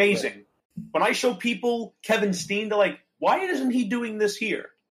was amazing. When I show people Kevin Steen, they're like, why isn't he doing this here?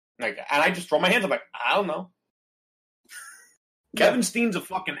 And I just throw my hands up like, I don't know. Kevin Steen's a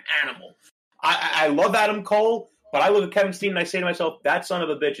fucking animal. I love Adam Cole, but I look at Kevin Steen and I say to myself, that son of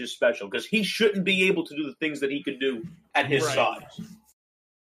a bitch is special because he shouldn't be able to do the things that he could do at his size.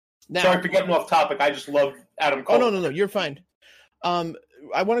 Now, sorry for getting off topic. I just love Adam Cole. Oh, no, you're fine.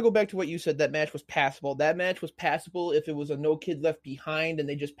 I want to go back to what you said. That match was passable. That match was passable if it was a No Kid Left Behind and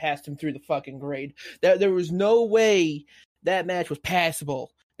they just passed him through the fucking grade. There was no way that match was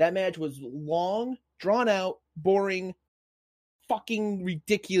passable. That match was long, drawn out, boring, fucking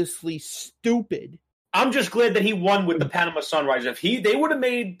ridiculously stupid. I'm just glad that he won with the Panama Sunrise. If they would have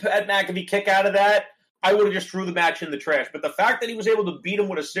made Pat McAfee kick out of that, I would have just threw the match in the trash. But the fact that he was able to beat him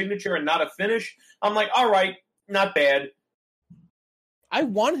with a signature and not a finish, I'm like, all right, not bad. I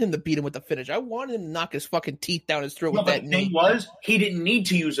wanted him to beat him with the finish. I wanted him to knock his fucking teeth down his throat with that knee. The thing was, he didn't need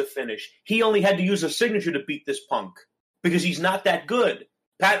to use a finish. He only had to use a signature to beat this punk because he's not that good.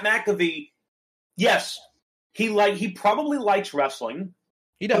 Pat McAfee, yes, he probably likes wrestling.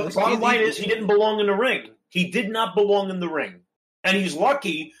 He does. But the bottom line is he didn't belong in the ring. He did not belong in the ring. And he's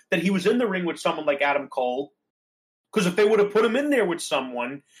lucky that he was in the ring with someone like Adam Cole. Because if they would have put him in there with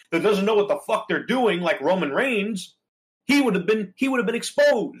someone that doesn't know what the fuck they're doing, like Roman Reigns, he would have been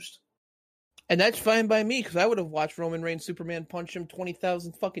exposed. And that's fine by me, because I would have watched Roman Reigns Superman punch him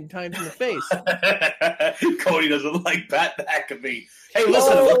 20,000 fucking times in the face. Cody doesn't like Pat McAfee. Hey,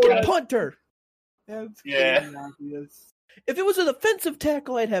 listen, look at punter. Yeah. If it was an offensive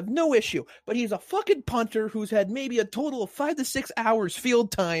tackle, I'd have no issue. But he's a fucking punter who's had maybe a total of 5 to 6 hours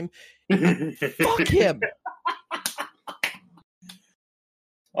field time. Fuck him.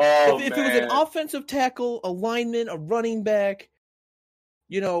 If it was an offensive tackle, a lineman, a running back,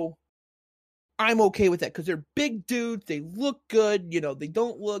 I'm okay with that because they're big dudes. They look good. They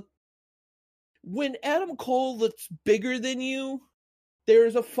don't look. When Adam Cole looks bigger than you,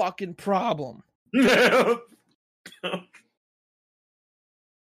 there's a fucking problem.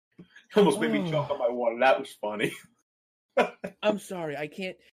 Almost made me choke on my water. That was funny. I'm sorry, I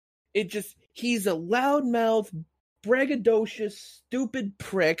can't. He's a loudmouth, braggadocious, stupid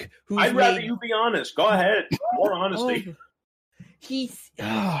prick who's I'd rather you be honest. Go ahead. More honesty.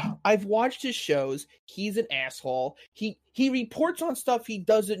 I've watched his shows. He's an asshole. He reports on stuff he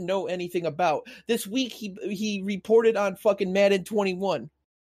doesn't know anything about. This week he reported on fucking Madden 21.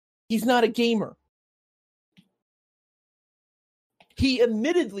 He's not a gamer. He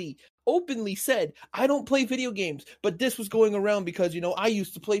admittedly, openly said, I don't play video games, but this was going around because, I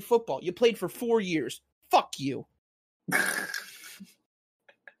used to play football. You played for 4 years. Fuck you.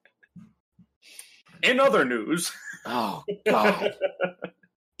 In other news. Oh, God.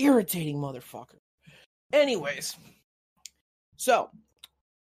 Irritating motherfucker. Anyways. So,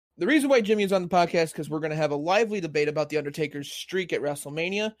 the reason why Jimmy is on the podcast is because we're going to have a lively debate about The Undertaker's streak at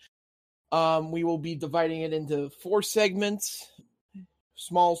WrestleMania. We will be dividing it into 4 segments.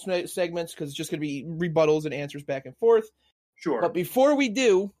 Small segments, because it's just going to be rebuttals and answers back and forth. Sure. But before we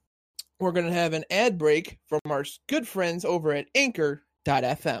do, we're going to have an ad break from our good friends over at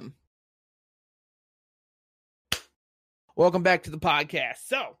Anchor.fm. Welcome back to the podcast.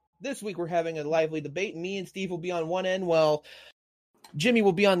 So, this week we're having a lively debate. Me and Steve will be on one end, while Jimmy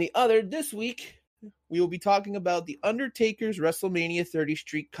will be on the other. This week, we will be talking about The Undertaker's WrestleMania 30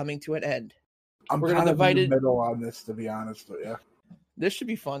 streak coming to an end. I'm kind of in the middle on this, to be honest with you. This should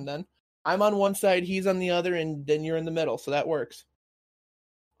be fun, then. I'm on one side, he's on the other, and then you're in the middle, so that works.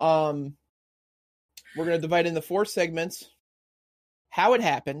 We're going to divide into 4 segments. How it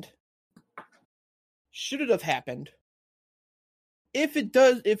happened. Should it have happened? If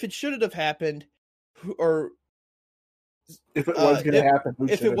it should have happened, or if it was going to happen,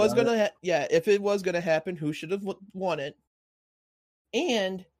 if it was going to happen, who should have won it?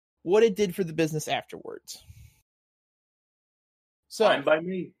 And what it did for the business afterwards. So, fine by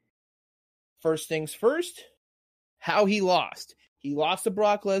me. First things first, how he lost. He lost to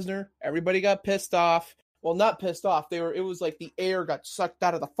Brock Lesnar. Everybody got pissed off. Well, not pissed off. It was like the air got sucked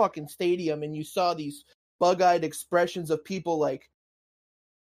out of the fucking stadium, and you saw these bug-eyed expressions of people like,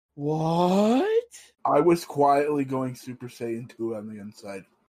 what? I was quietly going Super Saiyan 2 on the inside.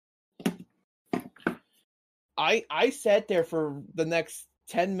 I sat there for the next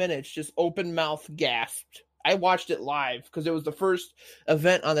 10 minutes, just open mouth gasped. I watched it live because it was the first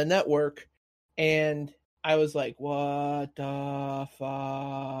event on the network, and I was like, what the fuck?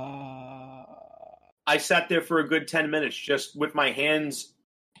 I sat there for a good 10 minutes just with my hands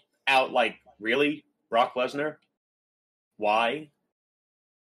out like, really? Brock Lesnar? Why?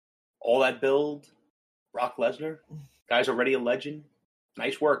 All that build? Brock Lesnar? Guy's already a legend?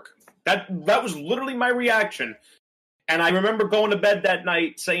 Nice work. That was literally my reaction. And I remember going to bed that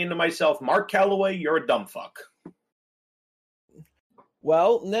night saying to myself, Mark Calloway, you're a dumb fuck.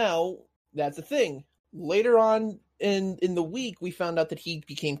 Well, now, that's the thing. Later on in the week, we found out that he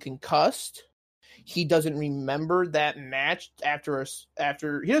became concussed. He doesn't remember that match after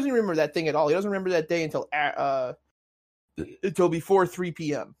he doesn't remember that thing at all. He doesn't remember that day until before 3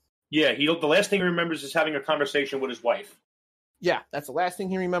 p.m. Yeah, the last thing he remembers is having a conversation with his wife. Yeah, that's the last thing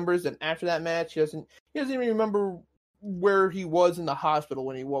he remembers. And after that match, he doesn't even remember where he was in the hospital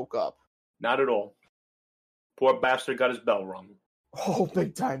when he woke up. Not at all. Poor bastard got his bell rung. Oh,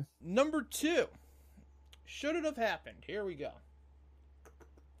 big time. Number 2. Should it have happened? Here we go.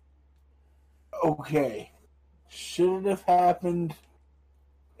 Okay. Should it have happened?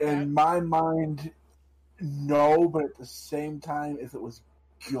 In my mind, no, but at the same time, if it was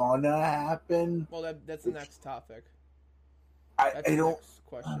gonna happen... Well, that's the next topic. I don't... Next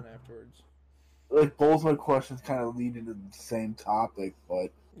question afterwards. Like, both my questions kind of lead into the same topic, but...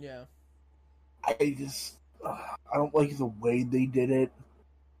 Yeah. I just... I don't like the way they did it,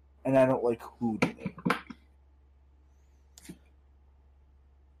 and I don't like who did it.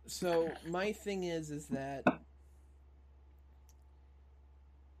 So, my thing is that...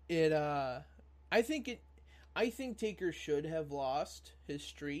 I think Taker should have lost his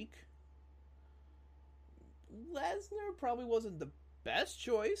streak. Lesnar probably wasn't the best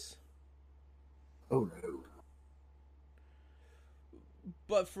choice. Oh, no.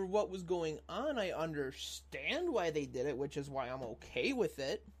 But for what was going on, I understand why they did it, which is why I'm okay with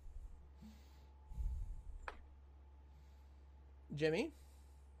it. Jimmy?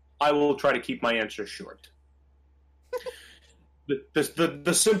 I will try to keep my answer short.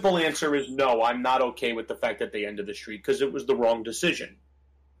 The simple answer is no, I'm not okay with the fact that they ended the streak because it was the wrong decision.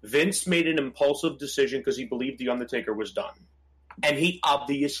 Vince made an impulsive decision because he believed The Undertaker was done. And he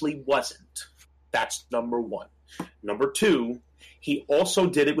obviously wasn't. That's number 1. Number two, he also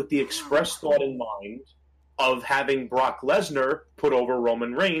did it with the express thought in mind of having Brock Lesnar put over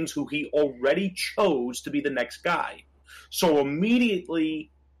Roman Reigns, who he already chose to be the next guy. So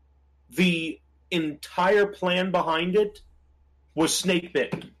immediately, the entire plan behind it was snake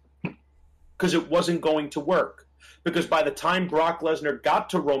bitten because it wasn't going to work. Because by the time Brock Lesnar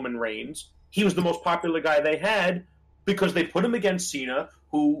got to Roman Reigns, he was the most popular guy they had because they put him against Cena,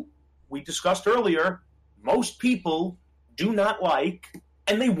 who we discussed earlier, most people do not like,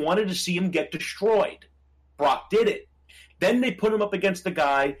 and they wanted to see him get destroyed. Brock did it. Then they put him up against the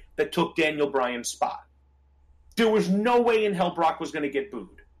guy that took Daniel Bryan's spot. There was no way in hell Brock was going to get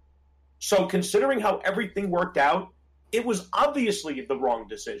booed. So considering how everything worked out, it was obviously the wrong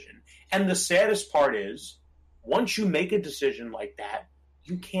decision. And the saddest part is, once you make a decision like that,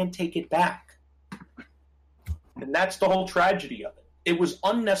 you can't take it back. And that's the whole tragedy of it. It was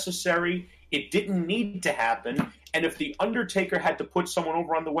unnecessary. It didn't need to happen. And if The Undertaker had to put someone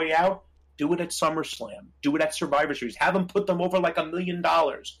over on the way out, do it at SummerSlam. Do it at Survivor Series. Have them put them over like $1 million.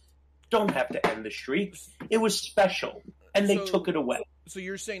 Don't have to end the streak. It was special, and they took it away. So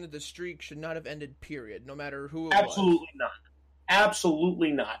you're saying that the streak should not have ended, period, no matter who it Absolutely was? not.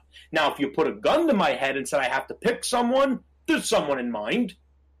 Absolutely not. Now, if you put a gun to my head and said I have to pick someone, there's someone in mind.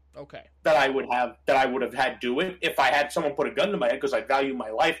 Okay. That I would have had do it if I had someone put a gun to my head because I value my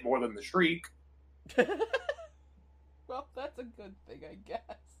life more than the streak. Well, that's a good thing, I guess.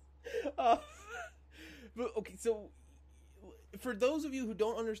 But, okay, so for those of you who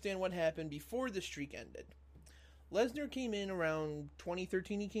don't understand what happened before the streak ended, Lesnar came in around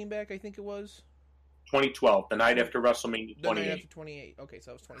 2013. He came back, I think it was 2012, the night after WrestleMania 28. The night after 28. Okay,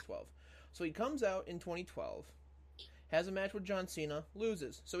 so that was 2012. So he comes out in 2012, has a match with John Cena,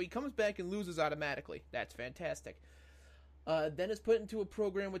 loses. So he comes back and loses automatically. That's fantastic. Then is put into a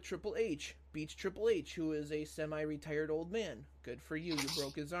program with Triple H. Beats Triple H, who is a semi-retired old man. Good for you. You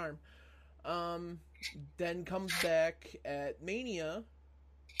broke his arm. Then comes back at Mania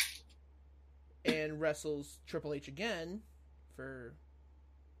and wrestles Triple H again for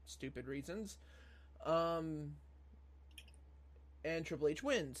stupid reasons. And Triple H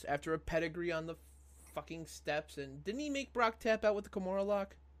wins after a pedigree on the fucking steps. And didn't he make Brock tap out with the Kimura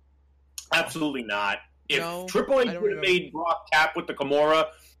lock? Absolutely not. If No, Triple H I don't would have remember. made Brock tap with the Kimura,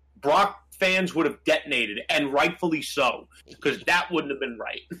 Brock fans would have detonated, and rightfully so, because that wouldn't have been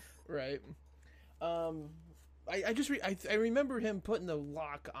right. Right. I remember him putting the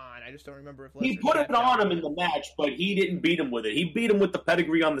lock on. I just don't remember if He Lesnar put it tapped out. on him in the match, but he didn't beat him with it. He beat him with the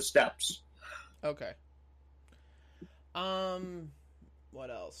pedigree on the steps. Okay. What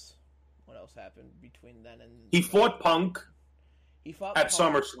else? What else happened between then and... He fought Punk He fought at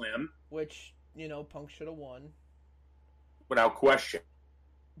Punk, SummerSlam, which, Punk should have won. without question.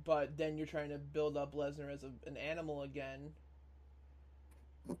 But then you're trying to build up Lesnar as an animal again.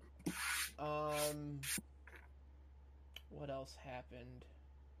 What else happened?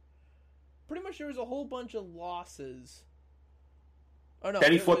 Pretty much there was a whole bunch of losses. Oh, no,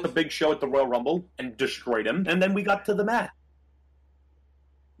 Then he it fought was- the Big Show at the Royal Rumble and destroyed him, and then we got to the match.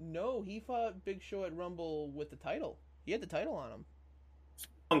 No, he fought Big Show at Rumble with the title. He had the title on him.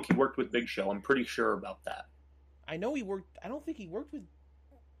 Punk, he worked with Big Show. I'm pretty sure about that. I know he worked... I don't think he worked with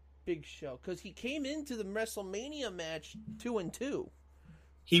Big Show, because he came into the WrestleMania match 2-2.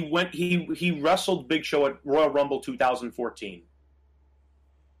 He wrestled Big Show at Royal Rumble 2014.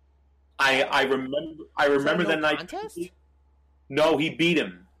 I remember that night. Contest? No, he beat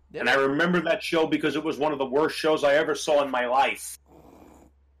him. Did And he? I remember that show because it was one of the worst shows I ever saw in my life.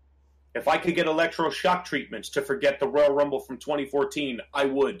 If I could get electroshock treatments to forget the Royal Rumble from 2014, I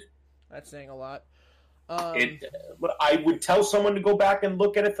would. That's saying a lot. I would tell someone to go back and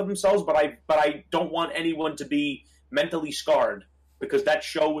look at it for themselves, but I don't want anyone to be mentally scarred because that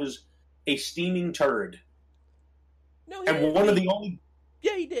show was a steaming turd. No, he And didn't. one of the only...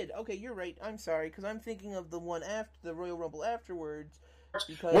 Yeah, he did. Okay, you're right. I'm sorry, because I'm thinking of the one after the Royal Rumble afterwards.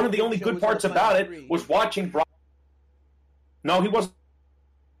 Because One of the Big only Show good was in parts the about final it three. was watching Brock. No, he wasn't.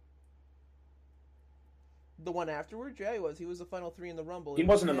 The one afterwards? Yeah, he was. He was the final three in the Rumble. He It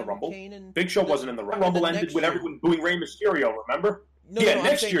wasn't was in the him, Rumble. Kane, and Big Show wasn't in the Rumble. Rumble ended next with year. everyone booing Rey Mysterio, remember? No, Yeah, no,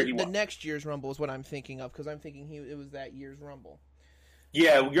 next I'm saying year he the won. next year's Rumble is what I'm thinking of, because I'm thinking it was that year's Rumble.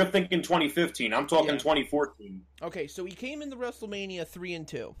 Yeah, you're thinking 2015. I'm talking Yeah. 2014. Okay, so he came in the WrestleMania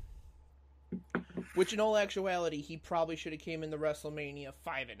 3-2. Which, in all actuality, he probably should have came in the WrestleMania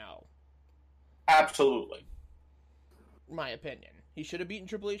 5-0. Absolutely. My opinion. He should have beaten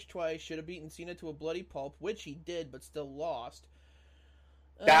Triple H twice, should have beaten Cena to a bloody pulp, which he did, but still lost.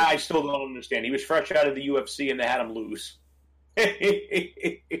 That I still don't understand. He was fresh out of the UFC and they had him lose.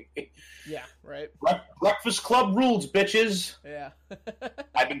 Yeah, right. Breakfast Club rules, bitches. Yeah.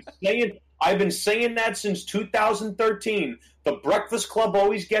 I've been saying that since 2013. The Breakfast Club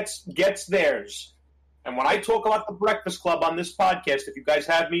always gets theirs. And when I talk about the Breakfast Club on this podcast, if you guys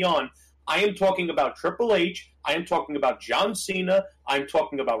have me on, I am talking about Triple H, I am talking about John Cena, I'm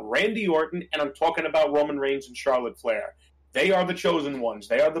talking about Randy Orton, and I'm talking about Roman Reigns and Charlotte Flair. They are the chosen ones.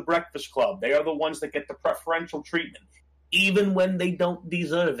 They are the Breakfast Club. They are the ones that get the preferential treatment, even when they don't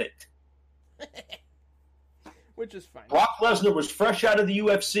deserve it. Which is fine. Brock Lesnar was fresh out of the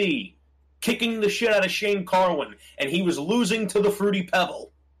UFC, kicking the shit out of Shane Carwin, and he was losing to the Fruity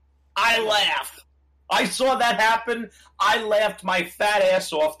Pebble. I laughed. I saw that happen. I laughed my fat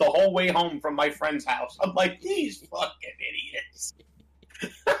ass off the whole way home from my friend's house. I'm like, these fucking idiots.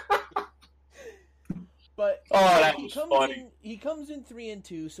 But that was funny. He comes in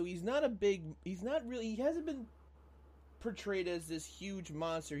 3-2, so he hasn't been portrayed as this huge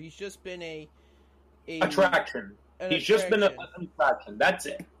monster. He's just been a attraction. Just been an attraction. That's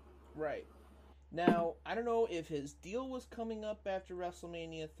it. Right. Now, I don't know if his deal was coming up after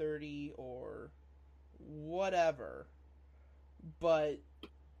WrestleMania 30 or whatever, but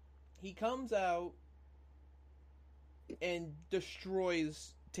he comes out and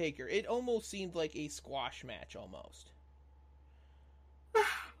destroys Taker. It almost seemed like a squash match, almost.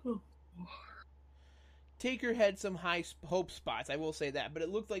 Taker had some high hope spots, I will say that, but it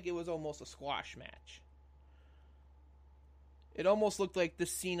looked like it was almost a squash match. It almost looked like the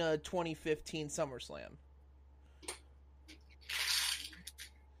Cena 2015 SummerSlam.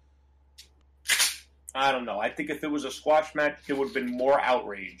 I don't know. I think if it was a squash match, there would have been more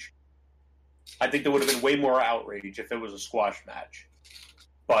outrage. I think there would have been way more outrage if it was a squash match.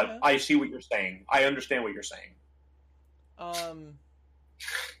 But yeah. I see what you're saying. I understand what you're saying.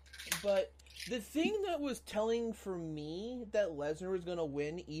 But the thing that was telling for me that Lesnar was going to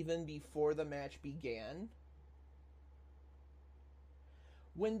win even before the match began,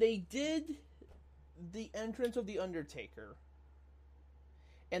 when they did the entrance of The Undertaker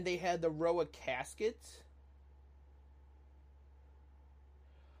and they had the row of caskets,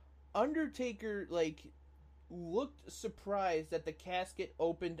 Undertaker, looked surprised that the casket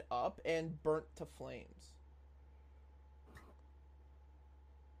opened up and burnt to flames.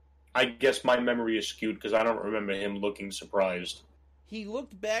 I guess my memory is skewed because I don't remember him looking surprised. He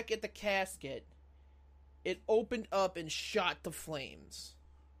looked back at the casket. It opened up and shot to flames.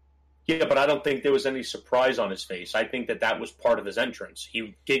 Yeah, but I don't think there was any surprise on his face. I think that was part of his entrance.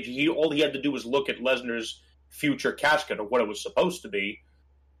 All he had to do was look at Lesnar's future casket, or what it was supposed to be,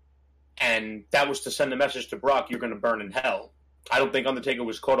 and that was to send a message to Brock, you're going to burn in hell. I don't think Undertaker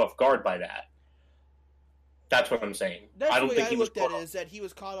was caught off guard by that. That's what I'm saying. That's the way I looked at it, is that he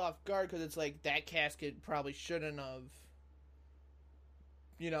was caught off guard because it's like, that casket probably shouldn't have...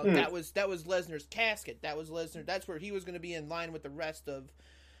 that was Lesnar's casket. That was Lesnar. That's where he was going to be in line with the rest of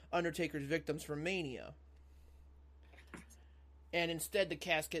Undertaker's victims from Mania. And instead the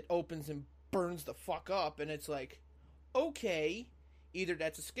casket opens and burns the fuck up, and it's like, okay, either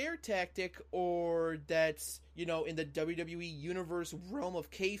that's a scare tactic, or that's, in the WWE Universe realm of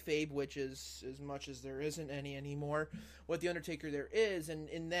kayfabe, which is, as much as there isn't any anymore, what The Undertaker there is, and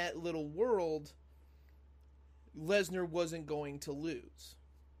in that little world, Lesnar wasn't going to lose.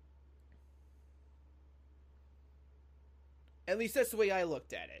 At least that's the way I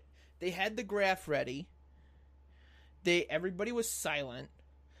looked at it. They had the graph ready. Everybody was silent.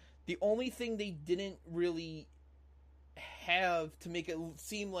 The only thing they didn't really have to make it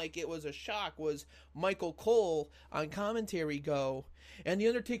seem like it was a shock was Michael Cole on commentary go, and the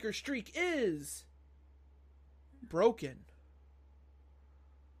Undertaker streak is broken.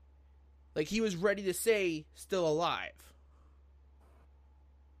 Like, he was ready to say, still alive.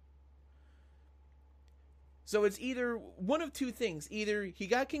 So it's either one of two things. Either he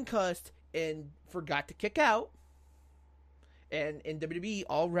got concussed and forgot to kick out, and in WWE,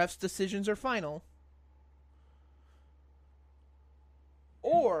 all refs' decisions are final.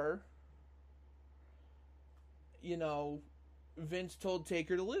 Or, Vince told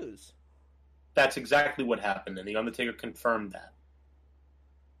Taker to lose. That's exactly what happened, and The Undertaker confirmed that.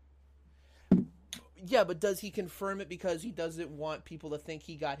 Yeah, but does he confirm it because he doesn't want people to think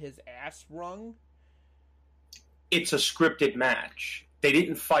he got his ass wrung? It's a scripted match. They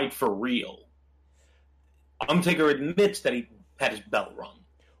didn't fight for real. Undertaker admits that he had his bell rung.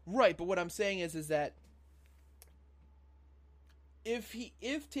 Right, but what I'm saying is that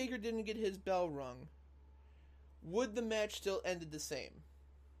if Taker didn't get his bell rung, would the match still ended the same?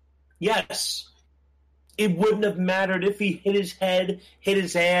 Yes. It wouldn't have mattered if he hit his head, hit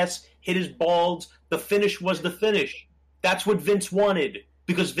his ass, hit his balls. The finish was the finish. That's what Vince wanted,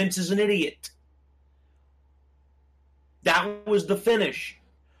 because Vince is an idiot. That was the finish.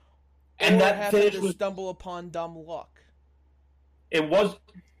 And or that finish was stumble upon dumb luck. It was.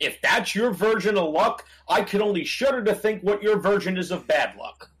 If that's your version of luck, I could only shudder to think what your version is of bad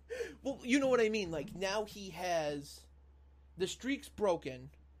luck. Well, you know what I mean. Like, now he has the streak's broken.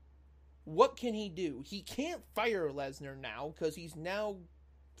 What can he do? He can't fire Lesnar now because he's now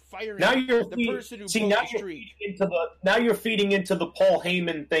firing the person who broke the streak. Now you're feeding into the Paul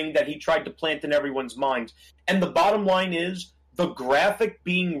Heyman thing that he tried to plant in everyone's mind. And the bottom line is, the graphic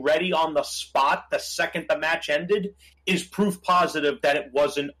being ready on the spot the second the match ended is proof positive that it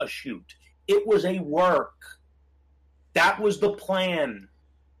wasn't a shoot. It was a work. That was the plan.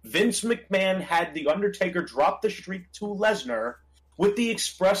 Vince McMahon had The Undertaker drop the streak to Lesnar with the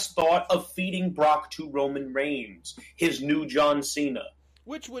express thought of feeding Brock to Roman Reigns, his new John Cena.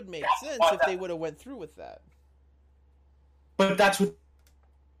 Which would make sense if they would have went through with that. But that's what...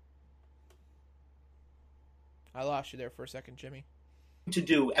 I lost you there for a second, Jimmy. To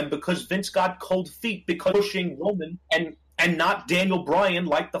do, and because Vince got cold feet because pushing Roman and not Daniel Bryan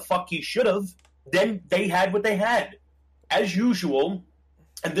like the fuck he should have, then they had what they had. As usual,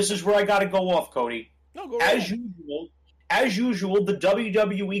 and this is where I gotta go off, Cody. No, go As usual, the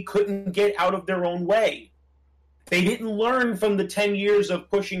WWE couldn't get out of their own way. They didn't learn from the 10 years of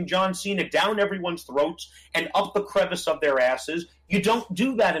pushing John Cena down everyone's throats and up the crevice of their asses. You don't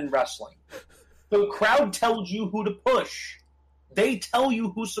do that in wrestling. The crowd tells you who to push. They tell you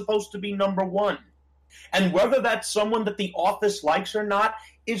who's supposed to be number one. And whether that's someone that the office likes or not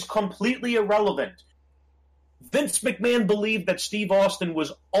is completely irrelevant. Vince McMahon believed that Steve Austin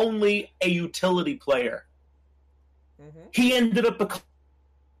was only a utility player. Mm-hmm. He ended up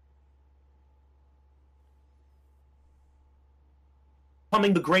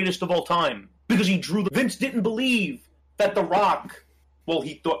becoming the greatest of all time because he drew the... Vince didn't believe that The Rock... Well,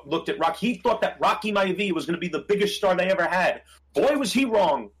 he looked at Rock. He thought that Rocky Maivia was going to be the biggest star they ever had. Boy, was he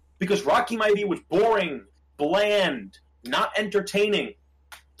wrong, because Rocky Maivia was boring, bland, not entertaining.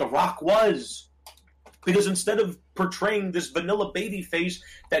 The Rock was, because instead of portraying this vanilla baby face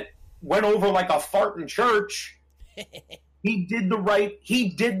that went over like a fart in church, he did the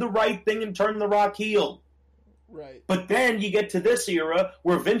right thing and turned The Rock heel. Right. But then you get to this era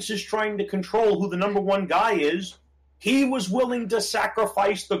where Vince is trying to control who the number one guy is. He was willing to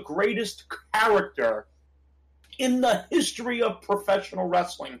sacrifice the greatest character in the history of professional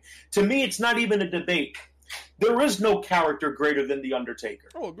wrestling. To me, it's not even a debate. There is no character greater than The Undertaker.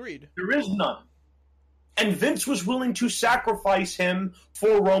 Oh, agreed. There is none. And Vince was willing to sacrifice him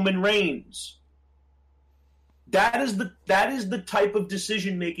for Roman Reigns. That is the type of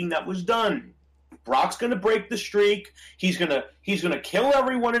decision-making that was done. Brock's going to break the streak. He's going to kill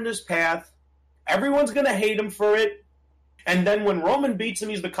everyone in his path. Everyone's going to hate him for it. And then when Roman beats him,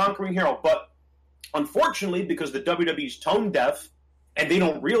 he's the conquering hero. But unfortunately, because the WWE's tone deaf, and they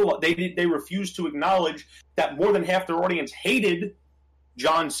don't realize, they refuse to acknowledge that more than half their audience hated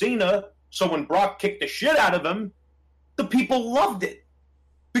John Cena. So when Brock kicked the shit out of him, the people loved it.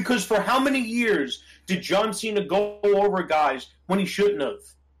 Because for how many years did John Cena go over guys when he shouldn't have?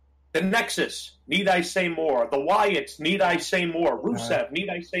 The Nexus, need I say more? The Wyatts, need I say more? Rusev, need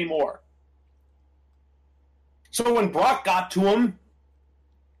I say more? So when Brock got to him,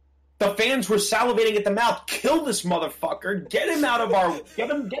 the fans were salivating at the mouth. Kill this motherfucker! Get him out of our...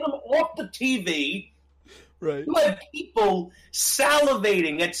 Get him off the TV. Right. You had people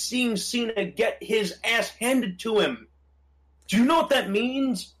salivating at seeing Cena get his ass handed to him. Do you know what that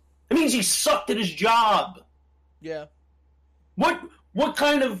means? It means he sucked at his job. Yeah. What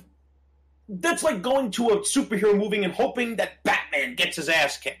kind of... That's like going to a superhero movie and hoping that Batman gets his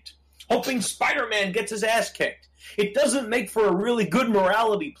ass kicked. Hoping Spider-Man gets his ass kicked. It doesn't make for a really good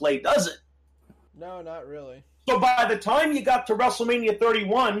morality play, does it? No, not really. So by the time you got to WrestleMania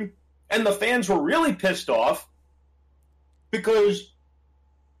 31, and the fans were really pissed off, because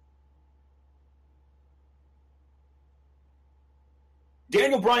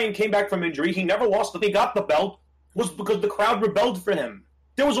Daniel Bryan came back from injury, he never lost, he got the belt, was because the crowd rebelled for him.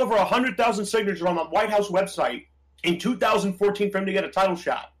 There was over 100,000 signatures on the White House website in 2014 for him to get a title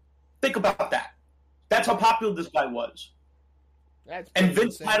shot. Think about that. That's how popular this guy was. And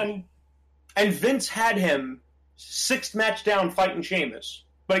Vince had him 6th match down fighting Sheamus.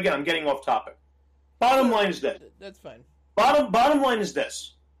 But again, I'm getting off topic. Bottom line is this. That's fine. Bottom line is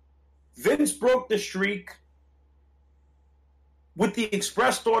this. Vince broke the streak with the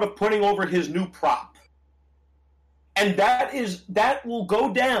express thought of putting over his new prop. And that will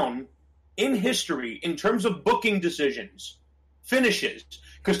go down in history in terms of booking decisions, finishes.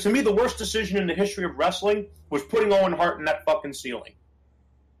 Because to me, the worst decision in the history of wrestling was putting Owen Hart in that fucking ceiling.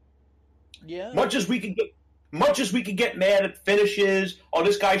 Yeah. Much as we could get mad at finishes, oh,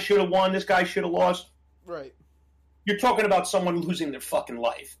 this guy should have won, this guy should have lost. Right. You're talking about someone losing their fucking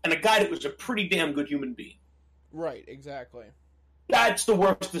life, and a guy that was a pretty damn good human being. Right, exactly. That's the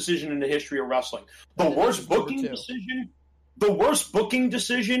worst decision in the history of wrestling. The worst booking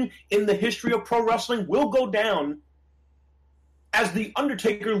decision in the history of pro wrestling will go down as The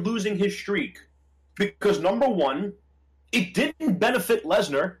Undertaker losing his streak. Because, number one, it didn't benefit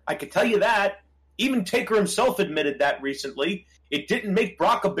Lesnar. I can tell you that. Even Taker himself admitted that recently. It didn't make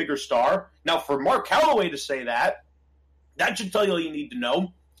Brock a bigger star. Now, for Mark Calloway to say that should tell you all you need to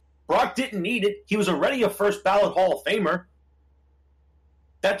know. Brock didn't need it. He was already a first ballot Hall of Famer.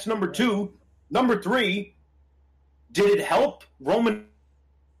 That's number two. Number three, did it help Roman?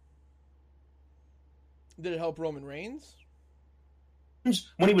 Did it help Roman Reigns?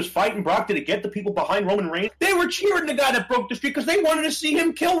 When he was fighting Brock, did it get the people behind Roman Reigns? They were cheering the guy that broke the streak because they wanted to see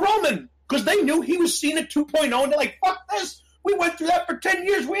him kill Roman. Because they knew he was Cena 2.0, and they're like, fuck this. We went through that for 10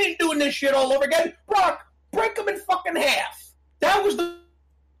 years. We ain't doing this shit all over again. Brock, break him in fucking half. That was the...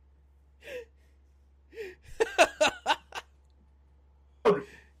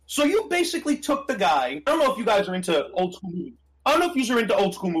 So you basically took the guy... I don't know if you guys are into old school movies. I don't know if you are into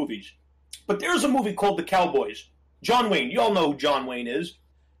old school movies. But there's a movie called The Cowboys. John Wayne. You all know who John Wayne is.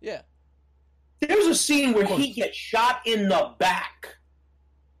 Yeah. There's a scene where he gets shot in the back.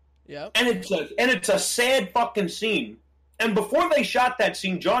 Yeah. And it's a sad fucking scene. And before they shot that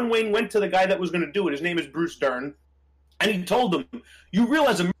scene, John Wayne went to the guy that was going to do it. His name is Bruce Dern. And he told him, you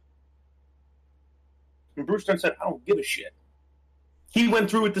realize... And Bruce Dern said, I don't give a shit. He went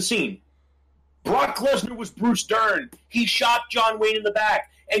through with the scene. Brock Lesnar was Bruce Dern. He shot John Wayne in the back.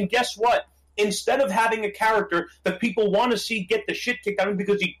 And guess what? Instead of having a character that people want to see get the shit kicked out of him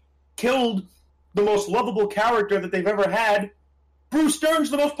because he killed the most lovable character that they've ever had, Bruce Dern's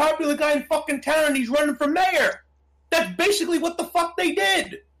the most popular guy in fucking town and he's running for mayor. That's basically what the fuck they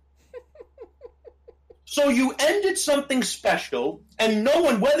did. So you ended something special, and no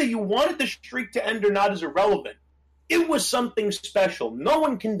one, whether you wanted the streak to end or not, is irrelevant. It was something special. No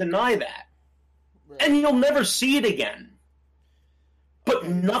one can deny that. Right. And you'll never see it again. But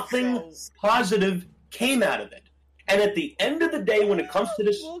nothing positive came out of it. And at the end of the day, when it comes to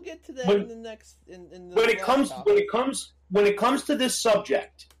this, we'll get to that in the next. When it comes to this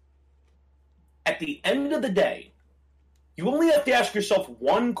subject, at the end of the day, you only have to ask yourself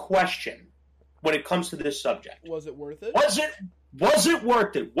one question. When it comes to this subject, was it worth it? Was it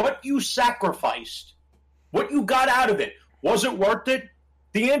worth it? What you sacrificed, what you got out of it, was it worth it?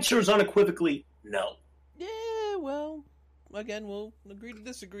 The answer is unequivocally no. Yeah, well, again, we'll agree to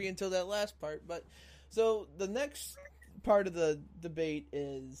disagree until that last part. But so the next part of the debate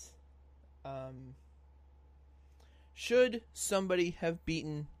is, should somebody have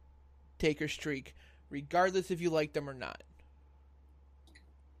beaten Taker's streak, regardless if you like them or not?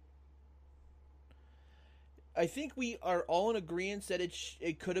 I think we are all in agreement that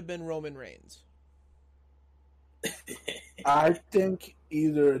it could have been Roman Reigns. I think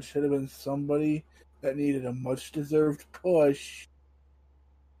either it should have been somebody that needed a much-deserved push,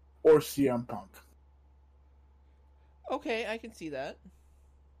 or CM Punk. Okay, I can see that.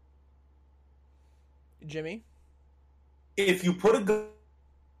 Jimmy? If you put a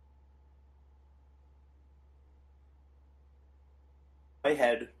my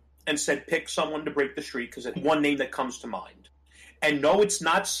head and said pick someone to break the streak because it's one name that comes to mind. And no, it's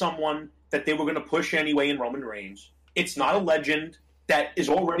not someone that they were going to push anyway in Roman Reigns. It's not a legend that is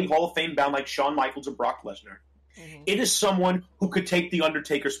already Hall of Fame bound like Shawn Michaels or Brock Lesnar. Mm-hmm. It is someone who could take The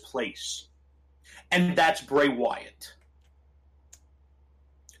Undertaker's place. And that's Bray Wyatt.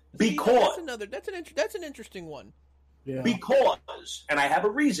 Because... That's an interesting one. Yeah. Because, and I have a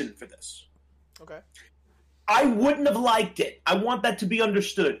reason for this. Okay. I wouldn't have liked it. I want that to be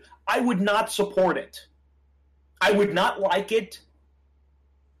understood. I would not support it. I would not like it,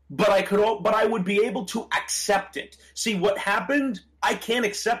 but I would be able to accept it. See, what happened, I can't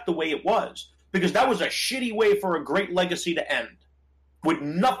accept the way it was, because that was a shitty way for a great legacy to end, with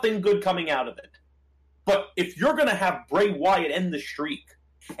nothing good coming out of it. But if you're going to have Bray Wyatt end the streak,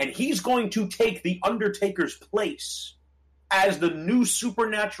 and he's going to take The Undertaker's place as the new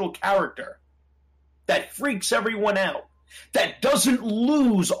supernatural character that freaks everyone out, that doesn't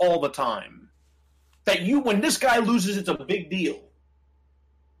lose all the time, that when this guy loses, it's a big deal,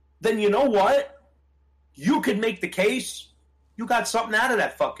 then you know what? You could make the case you got something out of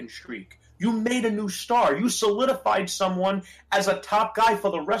that fucking streak. You made a new star. You solidified someone as a top guy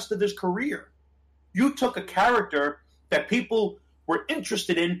for the rest of his career. You took a character that people were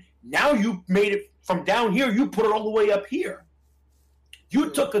interested in. Now you made it from down here, you put it all the way up here. You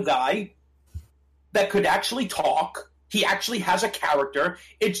took a guy that could actually talk. He actually has a character.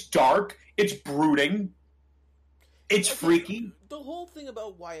 It's dark. It's brooding. It's freaky. The whole thing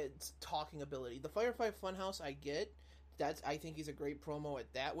about Wyatt's talking ability, the Firefly Funhouse, I get. I think he's a great promo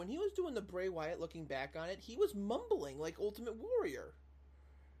at that. When he was doing the Bray Wyatt, looking back on it, he was mumbling like Ultimate Warrior.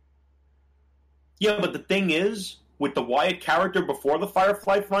 Yeah, but the thing is, with the Wyatt character before the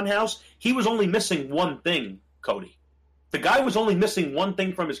Firefly Funhouse, he was only missing one thing, Cody. The guy was only missing one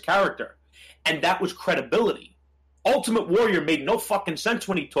thing from his character, and that was credibility. Ultimate Warrior made no fucking sense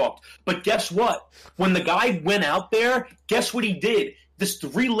when he talked. But guess what? When the guy went out there, guess what he did? This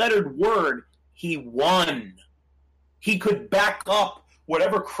three-lettered word, he won. He could back up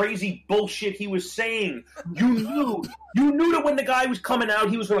whatever crazy bullshit he was saying. You knew that when the guy was coming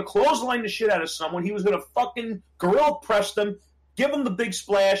out, he was going to clothesline the shit out of someone. He was going to fucking gorilla press them, give him the big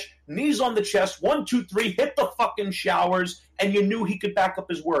splash, knees on the chest, 1, 2, 3, hit the fucking showers, and you knew he could back up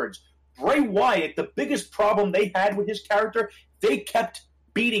his words. Bray Wyatt, the biggest problem they had with his character, they kept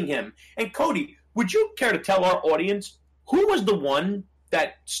beating him. And Cody, would you care to tell our audience who was the one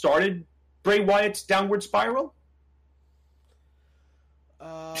that started Bray Wyatt's downward spiral?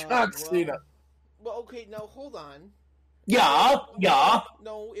 John Cena. Well, okay, now hold on. Yeah.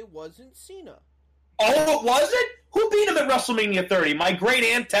 No, it wasn't Cena. Oh, it wasn't? Who beat him at WrestleMania 30? My great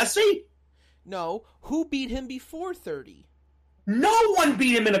Aunt Tessie? No, who beat him before 30? No one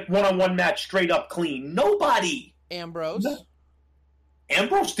beat him in a one-on-one match straight up clean. Nobody. Ambrose? No.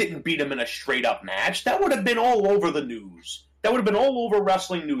 Ambrose didn't beat him in a straight-up match. That would have been all over the news. That would have been all over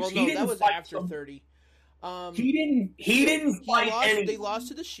wrestling news. Well, no, that was after 30. He didn't fight anyone. They lost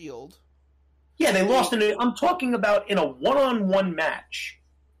to the Shield. Yeah, they lost I'm talking about in a one-on-one match.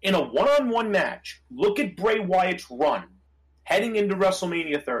 In a one-on-one match, look at Bray Wyatt's run heading into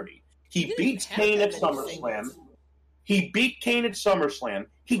WrestleMania 30. He beats Kane at SummerSlam. He beat Kane at SummerSlam.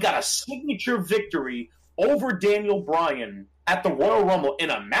 He got a signature victory over Daniel Bryan at the Royal Rumble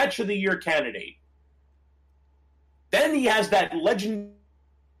in a Match of the Year candidate. Then he has that legend.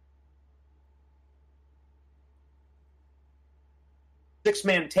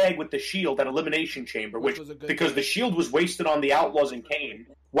 Six-man tag with the Shield at Elimination Chamber, which was because the Shield was wasted on the Outlaws and Kane,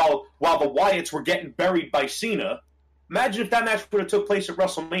 while the Wyatts were getting buried by Cena. Imagine if that match would have took place at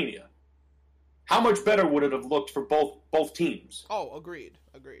WrestleMania. How much better would it have looked for both teams? Oh, agreed.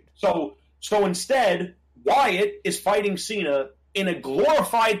 So instead, Wyatt is fighting Cena in a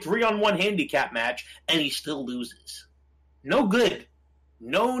glorified 3-on-1 handicap match, and he still loses. No good.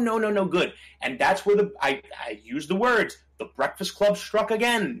 No good. And that's where I use the words, the Breakfast Club struck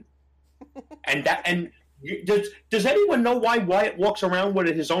again. Does anyone know why Wyatt walks around with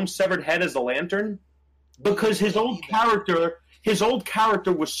his own severed head as a lantern? Because his old character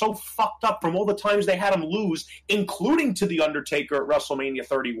was so fucked up from all the times they had him lose, including to The Undertaker at WrestleMania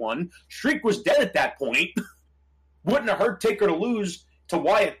 31. Streak was dead at that point. Wouldn't have hurt Taker to lose to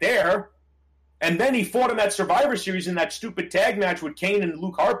Wyatt there. And then he fought him at Survivor Series in that stupid tag match with Kane and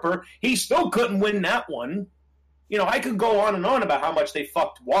Luke Harper. He still couldn't win that one. You know, I could go on and on about how much they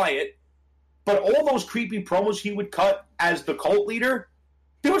fucked Wyatt, but all those creepy promos he would cut as the cult leader,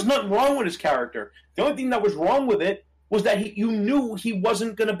 there was nothing wrong with his character. The only thing that was wrong with it was that you knew he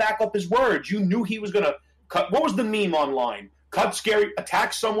wasn't going to back up his words. You knew he was going to cut. What was the meme online? Cut scary,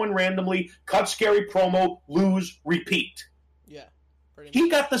 attack someone randomly, cut scary promo, lose, repeat. Yeah. He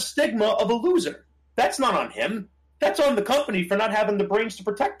got the stigma of a loser. That's not on him. That's on the company for not having the brains to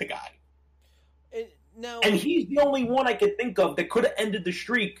protect the guy. And he's the only one I could think of that could have ended the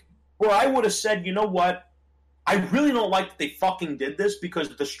streak where I would have said, you know what? I really don't like that they fucking did this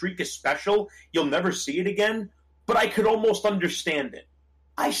because the streak is special. You'll never see it again. But I could almost understand it.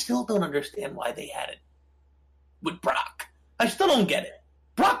 I still don't understand why they had it with Brock. I still don't get it.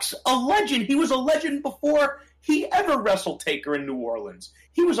 Brock's a legend. He was a legend before he ever wrestled Taker in New Orleans.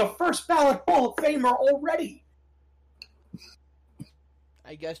 He was a first ballot Hall of Famer already.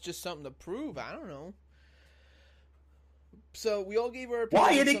 I guess just something to prove. I don't know. So we all gave our opinions.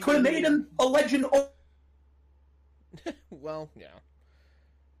 Why? It could have made him a legend. Well, yeah.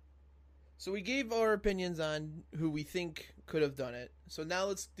 So we gave our opinions on who we think could have done it. So now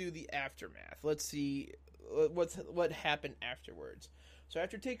let's do the aftermath. Let's see what happened afterwards. So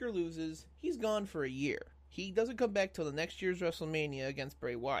after Taker loses, he's gone for a year. He doesn't come back till the next year's WrestleMania against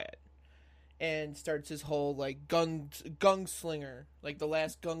Bray Wyatt. And starts his whole, like, gunslinger, like the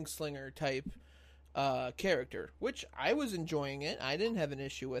last gunslinger type character. Which, I was enjoying it. I didn't have an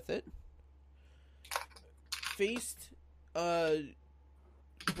issue with it. Faced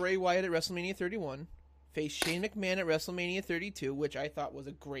Bray Wyatt at WrestleMania 31. face Shane McMahon at WrestleMania 32, which I thought was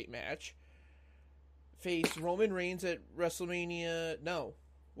a great match. Face Roman Reigns at WrestleMania... No.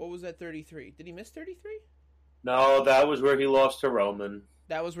 What was that 33? Did he miss 33? No, that was where he lost to Roman.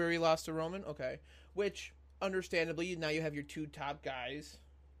 That was where he lost to Roman? Okay. Which, understandably, now you have your two top guys.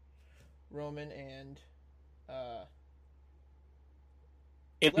 Roman and...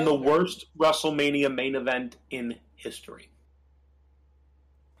 in Lesnar. The worst WrestleMania main event in history.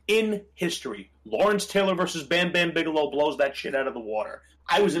 In history. Lawrence Taylor versus Bam Bam Bigelow blows that shit out of the water.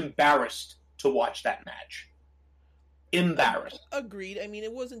 I was embarrassed to watch that match. Embarrassed. Agreed. I mean,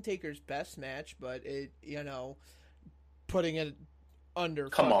 it wasn't Taker's best match, but it, putting it under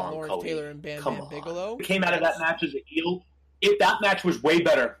Lawrence Cody. Taylor and Bam Bam Bigelow. It came out of that match as a heel. That match was way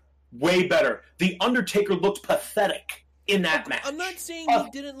better. Way better. The Undertaker looked pathetic in that match. I'm not saying he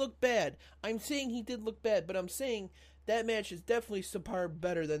didn't look bad. I'm saying he did look bad, but I'm saying that match is definitely subpar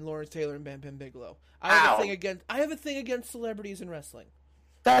better than Lawrence Taylor and Bam Bam Bigelow. I have a thing against celebrities in wrestling.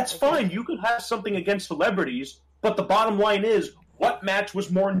 That's fine. You could have something against celebrities, but the bottom line is, what match was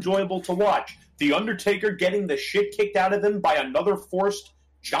more enjoyable to watch? The Undertaker getting the shit kicked out of him by another forced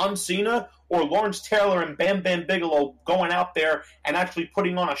John Cena, or Lawrence Taylor and Bam Bam Bigelow going out there and actually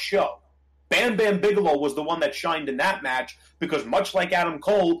putting on a show? Bam Bam Bigelow was the one that shined in that match because, much like Adam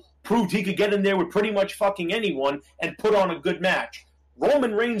Cole, proved he could get in there with pretty much fucking anyone and put on a good match.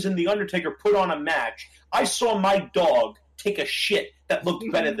 Roman Reigns and The Undertaker put on a match. I saw my dog take a shit that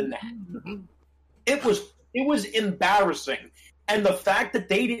looked better than that. It was embarrassing. And the fact that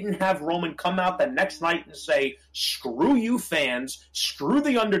they didn't have Roman come out the next night and say, screw you fans, screw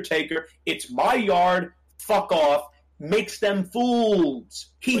The Undertaker, it's my yard, fuck off, makes them fools.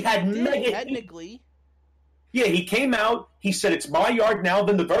 Technically. Yeah, he came out, he said, it's my yard now,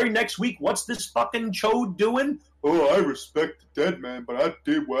 then the very next week, what's this fucking chode doing? Oh, I respect the dead man, but I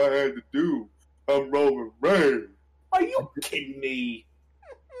did what I had to do. I'm Roman Reigns. Are you kidding me?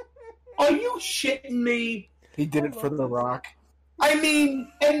 Are you shitting me? He did it for The Rock. I mean,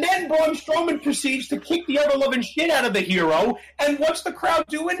 and then Braun Strowman proceeds to kick the ever-loving shit out of the hero, and what's the crowd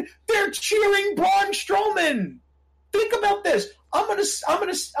doing? They're cheering Braun Strowman! Think about this. I'm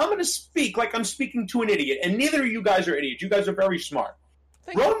gonna speak like I'm speaking to an idiot, and neither of you guys are idiots. You guys are very smart.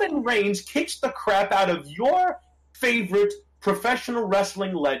 Roman Reigns kicks the crap out of your favorite professional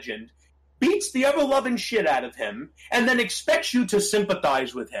wrestling legend, beats the ever-loving shit out of him, and then expects you to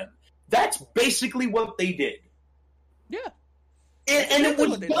sympathize with him. That's basically what they did. Yeah. And it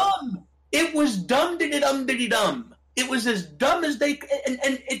was dumb. It was dumb-diddy-dum-diddy-dum. It was as dumb as they... And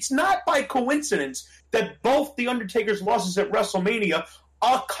it's not by coincidence that both The Undertaker's losses at WrestleMania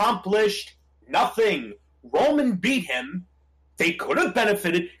accomplished nothing. Roman beat him. They could have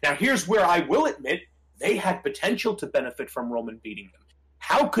benefited. Now, here's where I will admit they had potential to benefit from Roman beating him.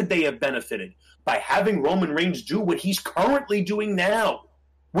 How could they have benefited? By having Roman Reigns do what he's currently doing now.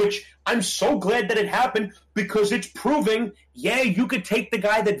 Which, I'm so glad that it happened, because it's proving, yeah, you could take the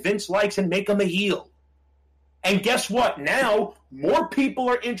guy that Vince likes and make him a heel. And guess what? Now, more people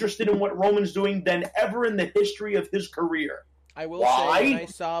are interested in what Roman's doing than ever in the history of his career. I will say, when I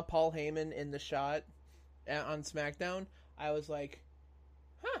saw Paul Heyman in the shot on SmackDown, I was like,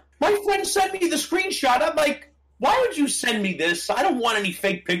 huh. My friend sent me the screenshot. I'm like, why would you send me this? I don't want any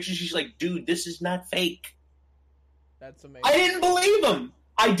fake pictures. She's like, dude, this is not fake. That's amazing. I didn't believe him.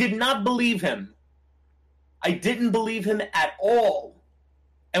 I did not believe him. I didn't believe him at all.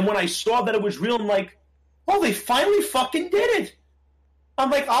 And when I saw that it was real, I'm like, oh, they finally fucking did it.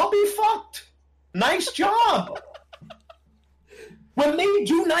 I'm like, I'll be fucked. Nice job. When they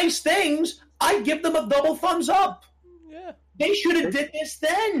do nice things, I give them a double thumbs up. Yeah. They should have did this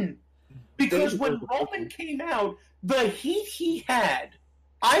then. Because when Roman came out, the heat he had,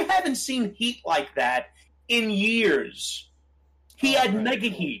 I haven't seen heat like that in years. He had mega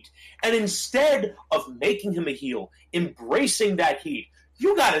heat. And instead of making him a heel, embracing that heat,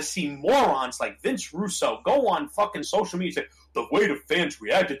 you gotta see morons like Vince Russo go on fucking social media and say, the way the fans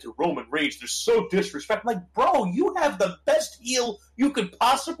reacted to Roman Reigns, they're so disrespectful. Like, bro, you have the best heel you could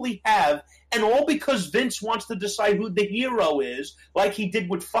possibly have, and all because Vince wants to decide who the hero is, like he did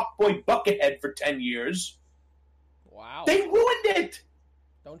with fuckboy Buckethead for 10 years. Wow. They ruined it.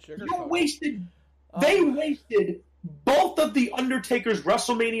 Don't sugarcoat it. They wasted both of The Undertaker's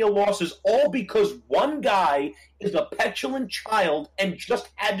WrestleMania losses, all because one guy is a petulant child and just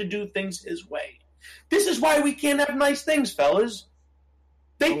had to do things his way. This is why we can't have nice things, fellas.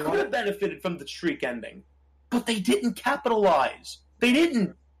 They could have benefited from the streak ending, but they didn't capitalize. They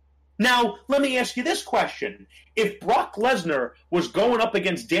didn't. Now, let me ask you this question. If Brock Lesnar was going up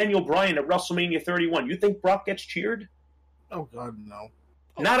against Daniel Bryan at WrestleMania 31, you think Brock gets cheered? Oh, God, no.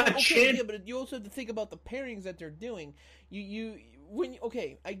 Not a okay, chance. Yeah, but you also have to think about the pairings that they're doing.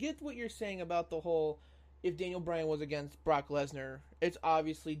 I get what you're saying about the whole. If Daniel Bryan was against Brock Lesnar, it's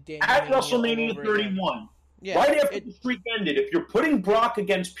obviously Daniel At Mania WrestleMania all over again. 31, Yeah, right after the streak ended, if you're putting Brock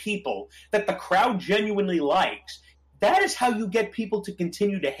against people that the crowd genuinely likes, that is how you get people to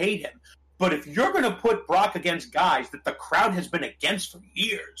continue to hate him. But if you're going to put Brock against guys that the crowd has been against for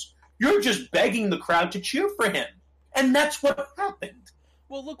years, you're just begging the crowd to cheer for him. And that's what happened.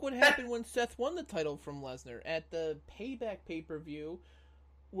 Well, look what happened when Seth won the title from Lesnar at the Payback pay-per-view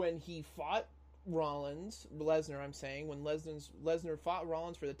when he fought Lesnar, I'm saying, when Lesnar fought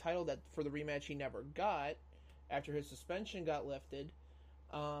Rollins for the title for the rematch he never got after his suspension got lifted.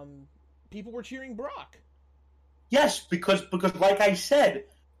 People were cheering Brock. Yes, because like I said,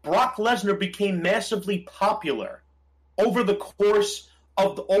 Brock Lesnar became massively popular over the course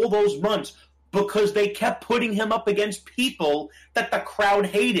of all those months because they kept putting him up against people that the crowd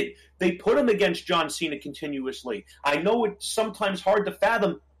hated. They put him against John Cena continuously. I know it's sometimes hard to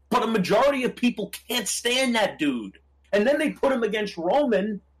fathom, but a majority of people can't stand that dude. And then they put him against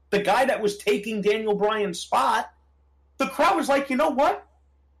Roman, the guy that was taking Daniel Bryan's spot. The crowd was like, you know what?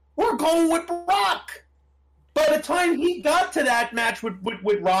 We're going with Brock. By the time he got to that match with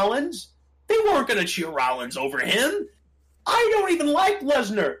Rollins, they weren't going to cheer Rollins over him. I don't even like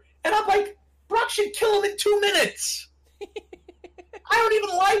Lesnar. And I'm like, Brock should kill him in 2 minutes. I don't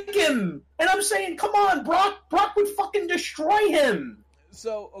even like him. And I'm saying, come on, Brock would fucking destroy him.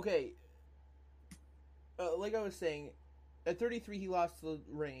 So, okay. Like I was saying, at 33 he lost to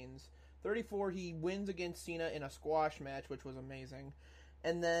Reigns. 34 he wins against Cena in a squash match, which was amazing.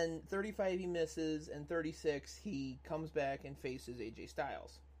 And then 35 he misses, and 36 he comes back and faces AJ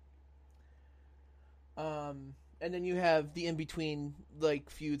Styles. And then you have the in-between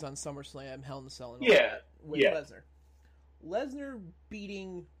feuds on SummerSlam, Hell in a Cell, and all that with Lesnar. Lesnar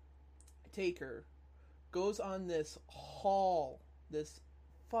beating Taker goes on this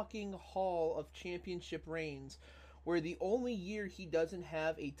fucking haul of championship reigns, where the only year he doesn't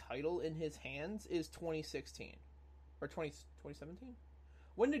have a title in his hands is 2016. Or 2017?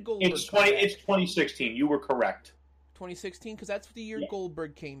 When did Goldberg It's 2016. You were correct. 2016? Because that's the year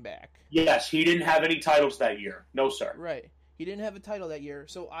Goldberg came back. Yes, he didn't have any titles that year. No, sir. Right. He didn't have a title that year.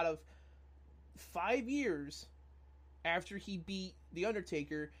 So out of 5 years after he beat The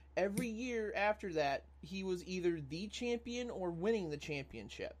Undertaker, every year after that, he was either the champion or winning the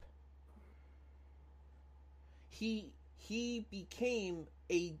championship. He became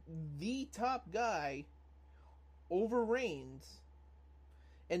the top guy over Reigns,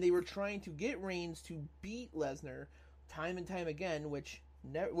 and they were trying to get Reigns to beat Lesnar time and time again, which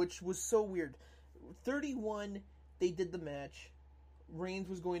was so weird. 31, they did the match. Reigns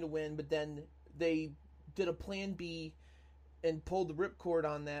was going to win, but then they did a plan B and pulled the ripcord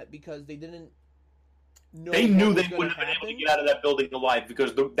on that because they didn't know. They knew they wouldn't have been able to get out of that building alive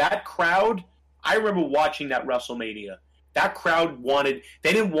because that crowd. I remember watching that WrestleMania. That crowd they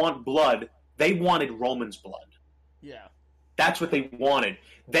didn't want blood. They wanted Roman's blood. Yeah. That's what they wanted.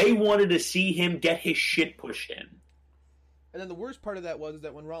 They wanted to see him get his shit pushed in. And then the worst part of that was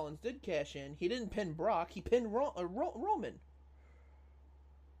that when Rollins did cash in, he didn't pin Brock, he pinned Roman.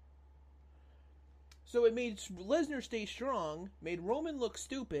 So it made Lesnar stay strong, made Roman look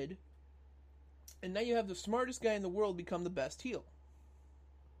stupid, and now you have the smartest guy in the world become the best heel.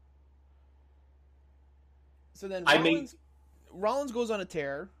 So then Rollins goes on a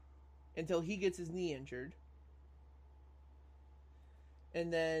tear until he gets his knee injured.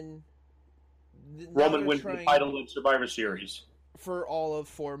 And then Roman wins the title in Survivor Series for all of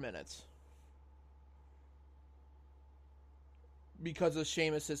 4 minutes because of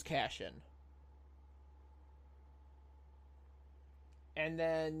Sheamus's cash in. And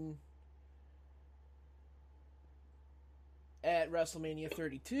then at WrestleMania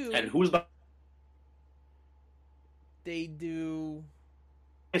 32, and who's they do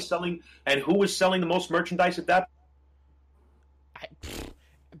selling, and who was selling the most merchandise at that?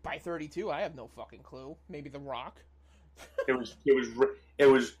 By 32, I have no fucking clue. Maybe The Rock. It was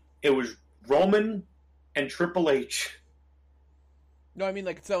Roman and Triple H. No, I mean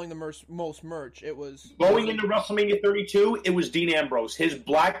selling the most merch. It was going into WrestleMania 32. It was Dean Ambrose. His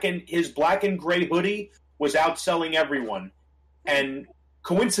black and gray hoodie was outselling everyone. And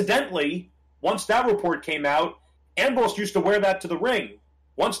coincidentally, once that report came out, Ambrose used to wear that to the ring.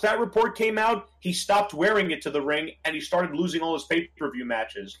 Once that report came out, he stopped wearing it to the ring, and he started losing all his pay-per-view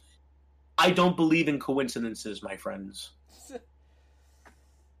matches. I don't believe in coincidences, my friends.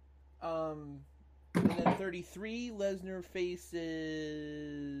 And then 33, Lesnar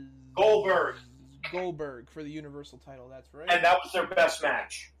faces... Goldberg. Goldberg for the Universal title. That's right. And that was their best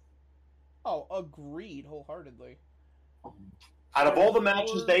match. Oh, agreed wholeheartedly. Out of all the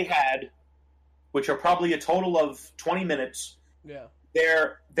matches they had, which are probably a total of 20 minutes, yeah,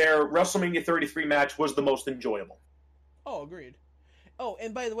 their WrestleMania 33 match was the most enjoyable. Oh, agreed. Oh,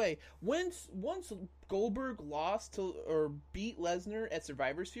 and by the way, once Goldberg lost to or beat Lesnar at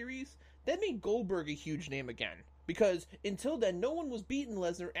Survivor Series, that made Goldberg a huge name again. Because until then, no one was beating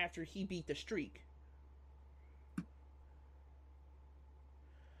Lesnar after he beat the streak.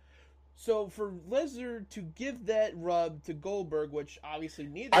 So for Lesnar to give that rub to Goldberg, which obviously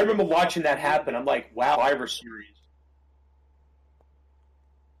neither... I remember watching that happen. I'm like, wow, Survivor Series.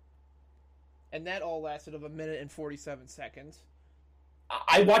 And that all lasted of 1 minute and 47 seconds.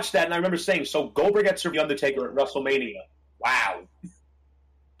 I watched that and I remember saying, so Goldberg gets The Undertaker at WrestleMania. Wow.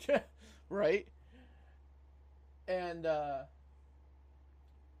 Right? And so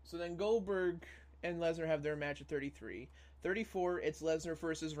then Goldberg and Lesnar have their match at 33. 34, it's Lesnar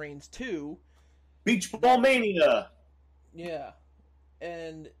versus Reigns 2. Beach Ball Mania. Yeah.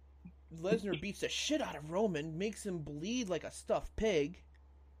 And Lesnar beats the shit out of Roman, makes him bleed like a stuffed pig,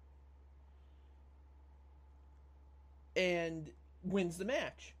 and wins the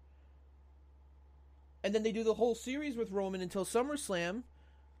match. And then they do the whole series with Roman until SummerSlam,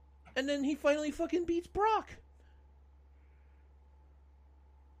 and then he finally fucking beats Brock.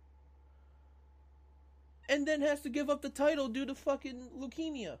 And then has to give up the title due to fucking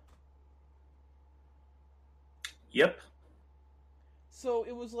leukemia. Yep. So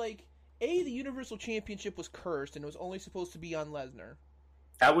it was like, the Universal Championship was cursed and it was only supposed to be on Lesnar.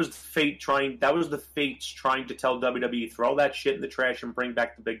 That was the fates trying to tell WWE, throw that shit in the trash and bring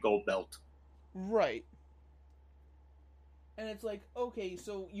back the big gold belt. Right. And it's like, okay,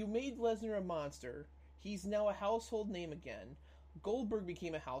 so you made Lesnar a monster. He's now a household name again. Goldberg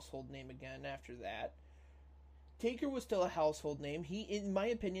became a household name again after that. Taker was still a household name. He, in my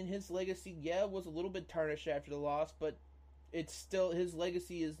opinion, his legacy, was a little bit tarnished after the loss, but it's still, his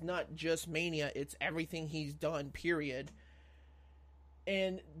legacy is not just Mania, it's everything he's done, period.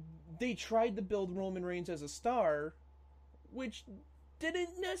 And they tried to build Roman Reigns as a star, which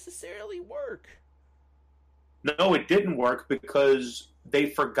didn't necessarily work. No, it didn't work because they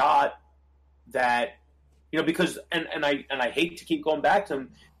forgot that, because, and I hate to keep going back to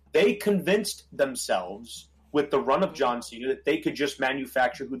them, they convinced themselves with the run of John Cena that they could just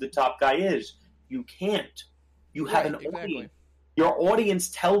manufacture who the top guy is. You can't. You have an audience. Your audience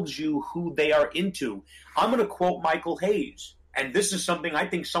tells you who they are into. I'm going to quote Michael Hayes, and this is something I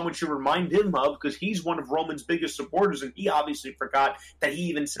think someone should remind him of because he's one of Roman's biggest supporters, and he obviously forgot that he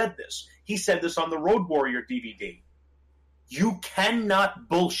even said this. He said this on the Road Warrior DVD. You cannot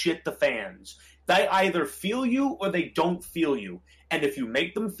bullshit the fans. They either feel you or they don't feel you. And if you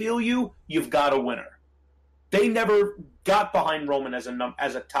make them feel you, you've got a winner. They never got behind Roman as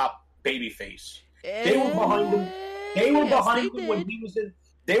a top babyface. They were behind him. They were behind him when he was in.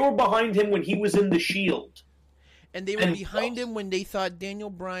 They were behind him when he was in the Shield. And they were behind him when they thought Daniel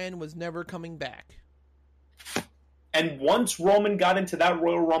Bryan was never coming back. And once Roman got into that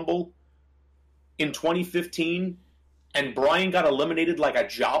Royal Rumble in 2015, and Bryan got eliminated like a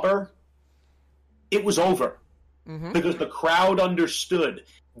jobber, it was over. Mm-hmm. Because the crowd understood.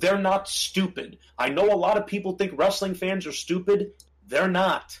 They're not stupid. I know a lot of people think wrestling fans are stupid. They're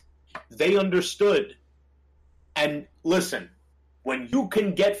not. They understood. And listen, when you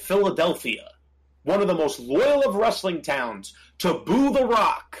can get Philadelphia, one of the most loyal of wrestling towns, to boo The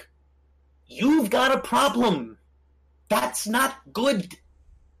Rock, you've got a problem. That's not good.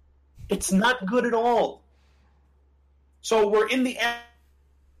 It's not good at all. So we're in the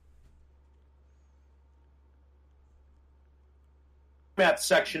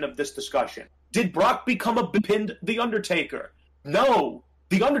section of this discussion. Did Brock become a pinned The Undertaker? No.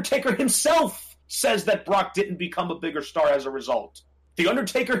 The Undertaker himself says that Brock didn't become a bigger star as a result. The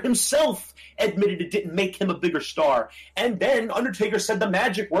Undertaker himself admitted it didn't make him a bigger star. And then Undertaker said the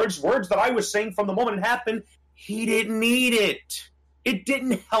magic words that I was saying from the moment it happened. He didn't need it. It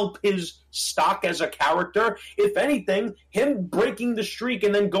didn't help his stock as a character. If anything, him breaking the streak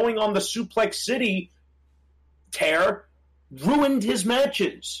and then going on the Suplex City tear ruined his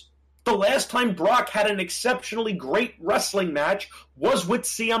matches. The last time Brock had an exceptionally great wrestling match was with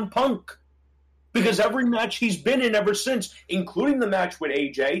CM Punk. Because every match he's been in ever since, including the match with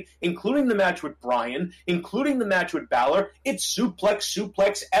AJ, including the match with Bryan, including the match with Balor, it's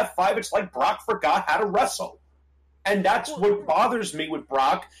suplex, F5. It's like Brock forgot how to wrestle. And that's what bothers me with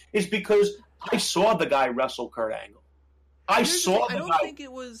Brock, is because I saw the guy wrestle Kurt Angle. I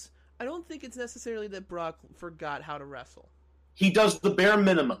don't think it's necessarily that Brock forgot how to wrestle. He does the bare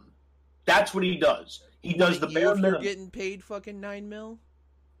minimum. That's what he does. He does the bare minimum. If you're getting paid fucking $9 million?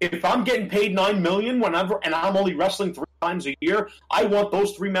 If I'm getting paid $9 million whenever, and I'm only wrestling 3 times a year, I want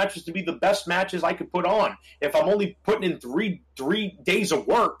those 3 matches to be the best matches I could put on. If I'm only putting in three days of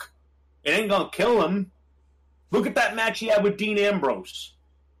work, it ain't gonna kill him. Look at that match he had with Dean Ambrose.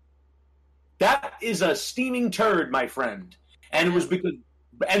 That is a steaming turd, my friend. And it was because,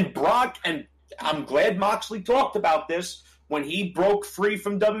 and Brock, and I'm glad Moxley talked about this when he broke free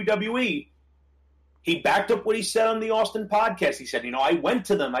from WWE. He backed up what he said on the Austin podcast. He said, I went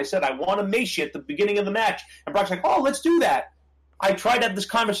to them. I said, I want to mace you at the beginning of the match. And Brock's like, oh, let's do that. I tried to have this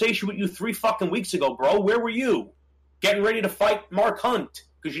conversation with you 3 fucking weeks ago, bro. Where were you? Getting ready to fight Mark Hunt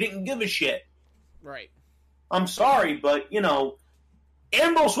because you didn't give a shit. Right. I'm sorry, but,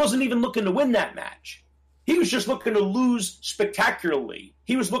 Ambrose wasn't even looking to win that match. He was just looking to lose spectacularly.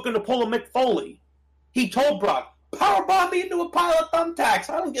 He was looking to pull a Mick Foley. He told Brock, powerbomb me into a pile of thumbtacks.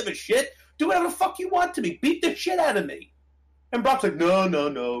 I don't give a shit. Do whatever the fuck you want to me. Beat the shit out of me. And Brock's like, no.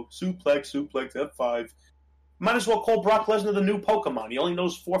 Suplex, F5. Might as well call Brock Lesnar the new Pokemon. He only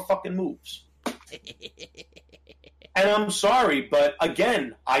knows 4 fucking moves. And I'm sorry, but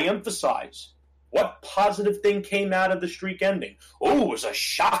again, I emphasize, what positive thing came out of the streak ending? Oh, it was a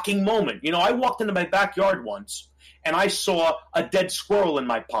shocking moment. I walked into my backyard once, and I saw a dead squirrel in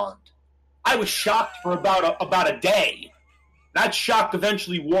my pond. I was shocked for about a day. That shock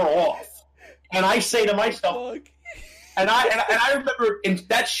eventually wore off. And I say to myself, and I remember, and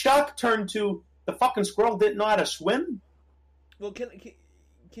that shock turned to, the fucking squirrel didn't know how to swim? Well,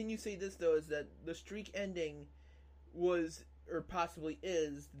 can you say this, though, is that the streak ending was, or possibly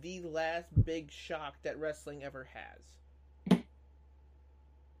is, the last big shock that wrestling ever has?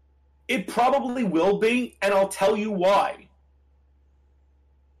 It probably will be, and I'll tell you why.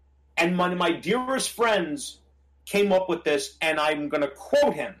 And my dearest friends came up with this, and I'm going to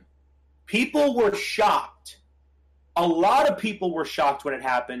quote him. People were shocked. A lot of people were shocked when it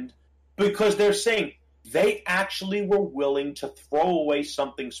happened because they're saying they actually were willing to throw away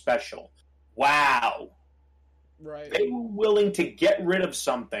something special. Wow. Right. They were willing to get rid of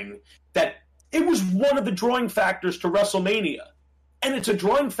something that it was one of the drawing factors to WrestleMania. And it's a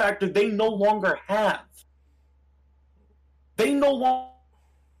drawing factor they no longer have. They no longer.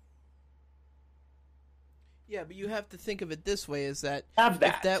 Yeah, but you have to think of it this way: is that have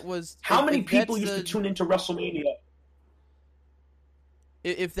that? If that was how many people used to tune into WrestleMania?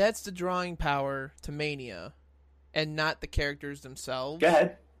 If that's the drawing power to Mania, and not the characters themselves. Go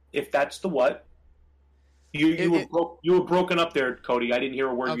ahead. If that's the what? You were broken up there, Cody. I didn't hear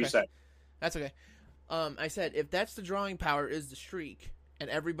a word you said. That's okay. I said if that's the drawing power is the streak, and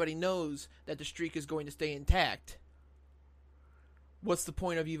everybody knows that the streak is going to stay intact, what's the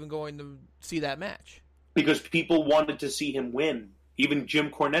point of even going to see that match? Because people wanted to see him win. Even Jim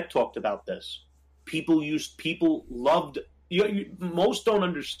Cornette talked about this. People loved. Most don't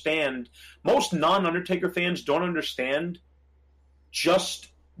understand. Most non-Undertaker fans don't understand just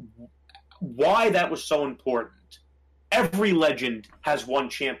why that was so important. Every legend has won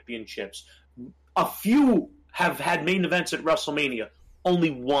championships. A few have had main events at WrestleMania.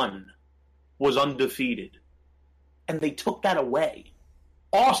 Only one was undefeated. And they took that away.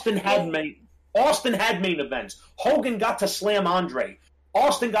 Austin had main events. Hogan got to slam Andre.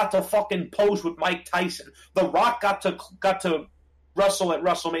 Austin got to fucking pose with Mike Tyson. The Rock got to wrestle at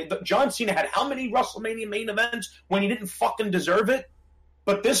WrestleMania. John Cena had how many WrestleMania main events when he didn't fucking deserve it?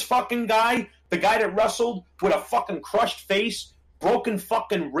 But this fucking guy, the guy that wrestled with a fucking crushed face, broken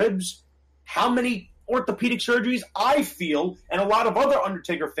fucking ribs, how many orthopedic surgeries? I feel, and a lot of other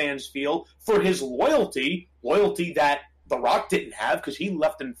Undertaker fans feel, for his loyalty that The Rock didn't have because he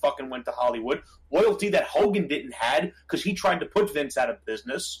left and fucking went to Hollywood. Loyalty that Hogan didn't have because he tried to put Vince out of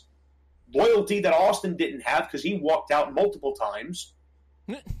business. Loyalty that Austin didn't have because he walked out multiple times.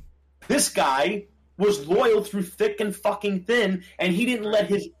 This guy was loyal through thick and fucking thin, and he didn't let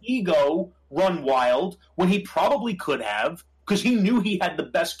his ego run wild when he probably could have because he knew he had the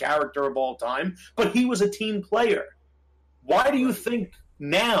best character of all time, but he was a team player. Why do you think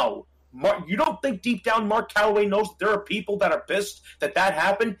now... you don't think deep down Mark Calloway knows that there are people that are pissed that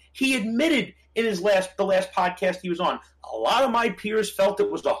happened? He admitted in the last podcast he was on, a lot of my peers felt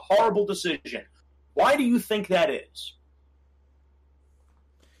it was a horrible decision. Why do you think that is?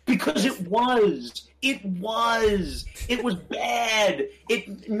 Because it was. It was bad.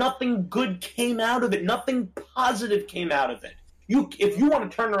 Nothing good came out of it. Nothing positive came out of it. If you want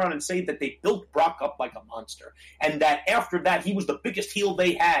to turn around and say that they built Brock up like a monster, and that after that he was the biggest heel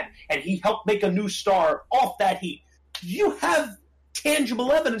they had, and he helped make a new star off that heat, you have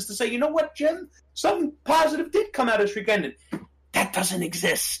tangible evidence to say, you know what, Jim? Something positive did come out of this weekend. That doesn't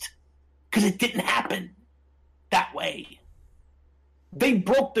exist. because it didn't happen that way. They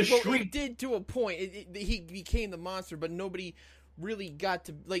broke the streak. Well, it did to a point. He became the monster, but nobody really got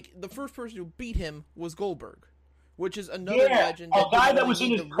to... Like, the first person who beat him was Goldberg, which is another legend. A guy that was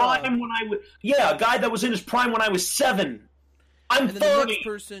in his prime when I was... Yeah, a guy that was in his prime when I was 7. I'm 30.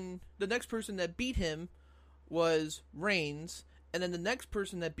 The next person that beat him was Reigns, and then the next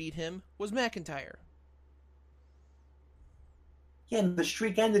person that beat him was McIntyre. Yeah, and the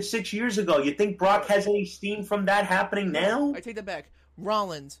streak ended 6 years ago. You think Brock has any steam from that happening now? I take that back.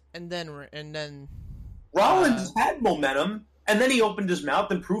 Rollins, and then Rollins had momentum, and then he opened his mouth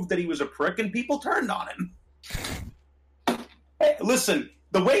and proved that he was a prick, and people turned on him. Hey, listen,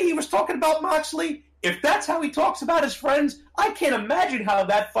 the way he was talking about Moxley, if that's how he talks about his friends, I can't imagine how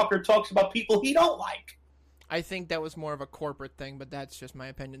that fucker talks about people he don't like. I think that was more of a corporate thing, but that's just my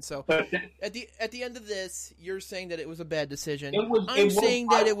opinion. So at the end of this, you're saying that it was a bad decision. I'm saying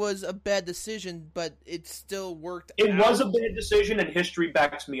that it was a bad decision, but it still worked out. It was a bad decision, and history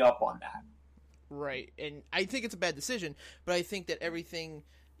backs me up on that. Right, and I think it's a bad decision, but I think that everything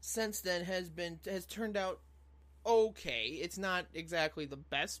since then has turned out okay. It's not exactly the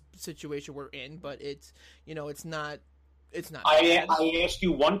best situation we're in, but it's not. It's not. I asked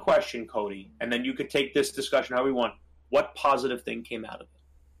you one question, Cody, and then you could take this discussion how we want. What positive thing came out of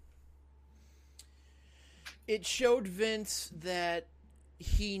it? It showed Vince that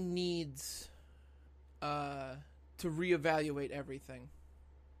he needs to reevaluate everything.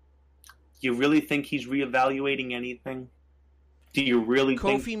 Do you really think he's reevaluating anything? Do you really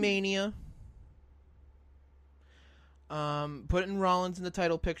think... Kofi Mania. Putting Rollins in the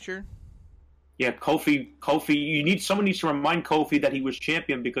title picture. Yeah, Kofi, someone needs to remind Kofi that he was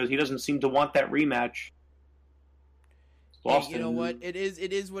champion because he doesn't seem to want that rematch. Hey, you know what? It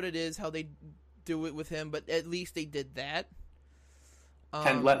is what it is, how they do it with him, but at least they did that.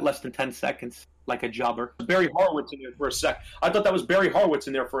 Less than 10 seconds, like a jobber. Barry Horowitz in there for a sec. I thought that was Barry Horowitz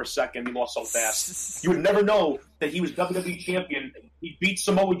in there for a second. He lost so fast. You would never know that he was WWE champion. He beat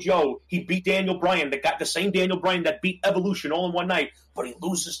Samoa Joe. He beat Daniel Bryan. That got the same Daniel Bryan that beat Evolution all in one night. But he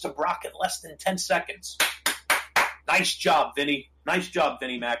loses to Brock in less than 10 seconds. Nice job, Vinny. Nice job,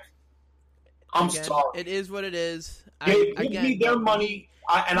 Vinny Mac. I'm sorry. It is what it is. Give me their money,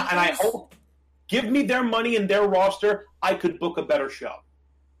 and I hope. Give me their money and their roster. I could book a better show.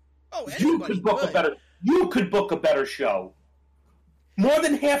 Oh, you could book a better show. More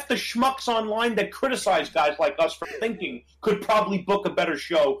than half the schmucks online that criticize guys like us for thinking could probably book a better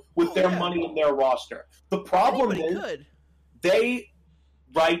show with their money and their roster. The problem is they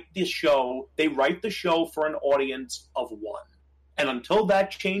write the show for an audience of one. And until that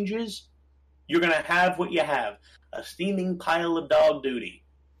changes, you're going to have what you have, a steaming pile of dog duty.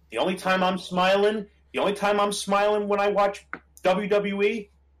 The only time I'm smiling when I watch WWE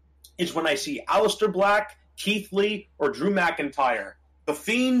is when I see Aleister Black, Keith Lee, or Drew McIntyre. The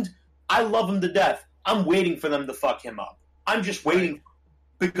Fiend, I love him to death. I'm waiting for them to fuck him up. I'm just waiting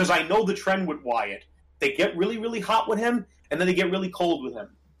because I know the trend with Wyatt. They get really, really hot with him, and then they get really cold with him.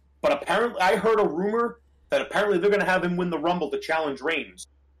 But apparently, I heard a rumor that apparently they're going to have him win the Rumble to challenge Reigns.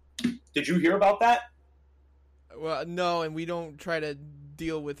 Did you hear about that? Well, no, and we don't try to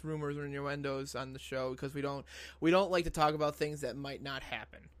deal with rumors or innuendos on the show because we don't like to talk about things that might not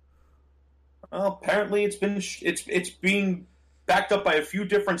happen. Well, apparently it's being backed up by a few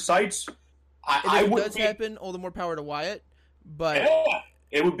different sites. If it does happen, all the more power to Wyatt. But yeah,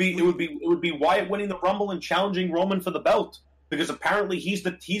 it would be Wyatt winning the Rumble and challenging Roman for the belt because apparently he's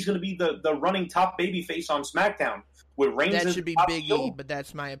going to be the running top babyface on SmackDown. With Reigns that should be Big E, but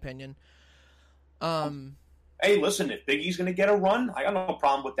that's my opinion. Hey, listen, if Big E's going to get a run, I got no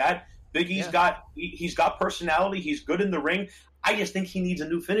problem with that. Big E's he's got personality. He's good in the ring. I just think he needs a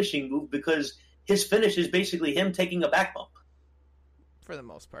new finishing move because his finish is basically him taking a back bump. For the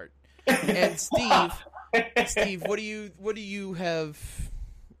most part. And Steve, what do you have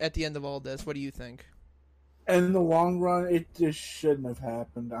at the end of all this? What do you think? In the long run, it just shouldn't have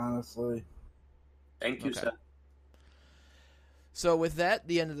happened, honestly. Thank you, sir. So with that,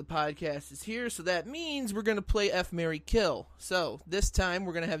 the end of the podcast is here, so that means we're going to play F, Marry, Kill. So this time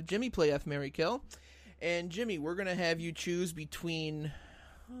we're going to have Jimmy play F, Marry, Kill. And Jimmy, we're going to have you choose between...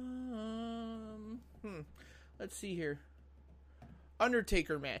 let's see here.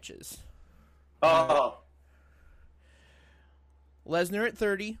 Undertaker matches. Lesnar at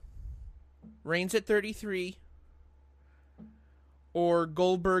 30. Reigns at 33. Or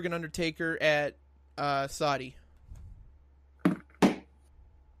Goldberg and Undertaker at Saudi.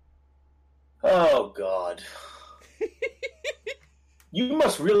 Oh, God. You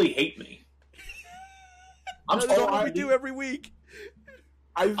must really hate me. That's what we do every week.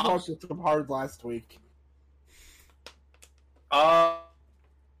 I fought with him hard last week. Out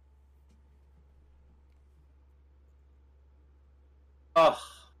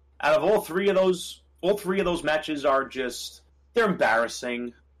of all three of those matches are they're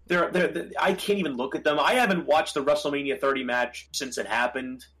embarrassing. They're I can't even look at them. I haven't watched the WrestleMania 30 match since it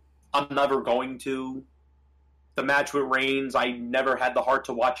happened. I'm never going to. The match with Reigns, I never had the heart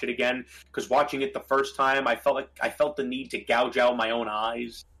to watch it again because watching it the first time, I felt the need to gouge out my own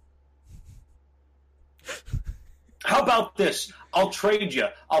eyes. How about this? I'll trade you.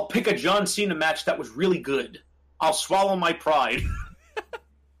 I'll pick a John Cena match that was really good. I'll swallow my pride.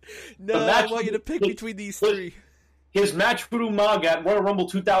 No, I want you to pick between these three. His match with Umaga at Royal Rumble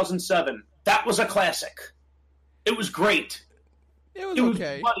 2007. That was a classic. It was great. It was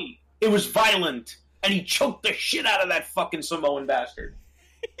okay. Was funny. It was violent. And he choked the shit out of that fucking Samoan bastard.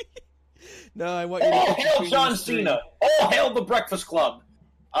 No, I want you to pick hail John Cena. All hail the Breakfast Club.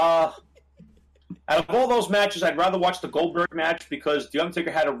 Out of all those matches, I'd rather watch the Goldberg match because The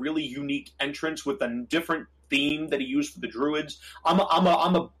Undertaker had a really unique entrance with a different theme that he used for the Druids. I'm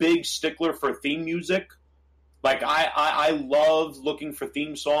a big stickler for theme music. Like I love looking for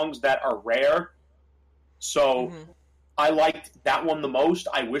theme songs that are rare. So I liked that one the most.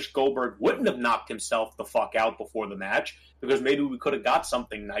 I wish Goldberg wouldn't have knocked himself the fuck out before the match because maybe we could have got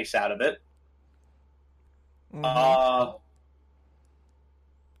something nice out of it.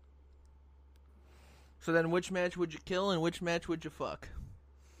 So then which match would you kill and which match would you fuck?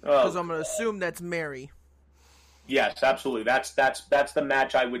 Because I'm going to assume that's Mary. Yes, absolutely. That's the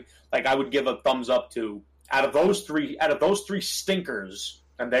match I would give a thumbs up to. Out of those three stinkers,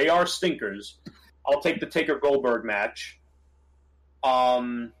 and they are stinkers, I'll take the Taker Goldberg match.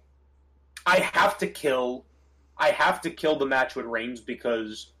 I have to kill the match with Reigns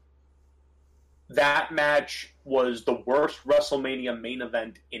because that match was the worst WrestleMania main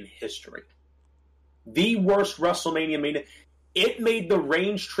event in history. The worst WrestleMania main event. It made the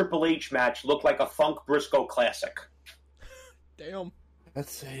Reigns Triple H match look like a Funk Briscoe classic. Damn.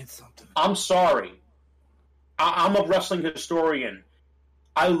 That's saying something. I'm sorry. I'm a wrestling historian.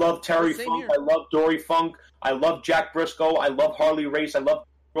 I love Terry Funk. I love Dory Funk. I love Jack Briscoe. I love Harley Race. I love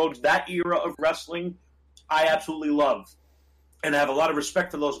Rhodes. That era of wrestling, I absolutely love. And I have a lot of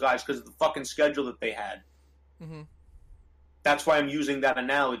respect for those guys because of the fucking schedule that they had. Mm-hmm. That's why I'm using that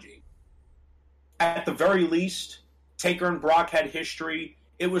analogy. At the very least, Taker and Brock had history.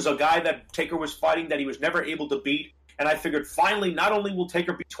 It was a guy that Taker was fighting that he was never able to beat. And I figured finally, not only will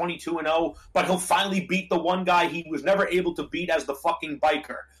Taker be 22-0, but he'll finally beat the one guy he was never able to beat as the fucking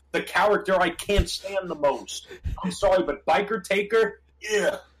biker. The character I can't stand the most. I'm sorry, but Biker Taker?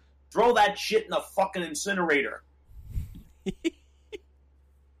 Ugh. Throw that shit in the fucking incinerator.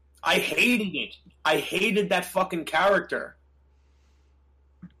 I hated it. I hated that fucking character.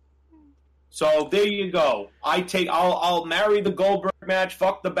 So there you go. I'll marry the Goldberg match,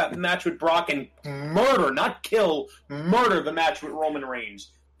 fuck the match with Brock, and murder, not kill, murder the match with Roman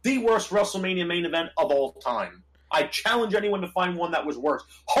Reigns. The worst WrestleMania main event of all time. I challenge anyone to find one that was worse.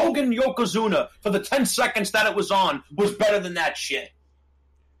 Hogan Yokozuna, for the 10 seconds that it was on, was better than that shit.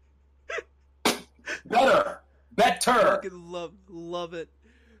 Better. Fucking love it.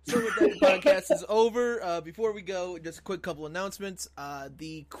 So with that, the podcast is over. Before we go, just a quick couple announcements.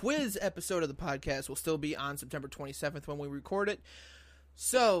 The quiz episode of the podcast will still be on September 27th when we record it.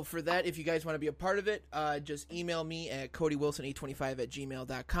 So for that, if you guys want to be a part of it, just email me at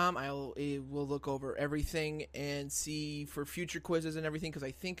codywilson825@gmail.com. We'll look over everything and see for future quizzes and everything, because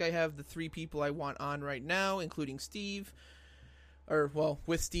I think I have the 3 people I want on right now, including Steve.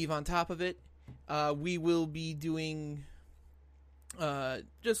 With Steve on top of it. We will be doing...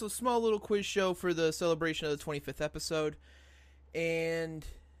 just a small little quiz show for the celebration of the 25th episode. And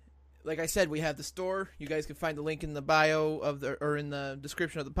like I said, we have the store. You guys can find the link in the bio or in the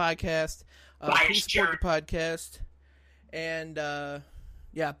description of the podcast. Please support the podcast. And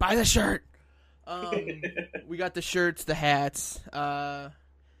buy the shirt. We got the shirts, the hats.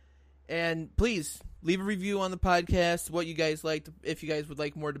 And please leave a review on the podcast, what you guys liked, if you guys would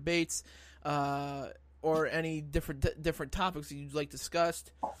like more debates. Or any different topics that you'd like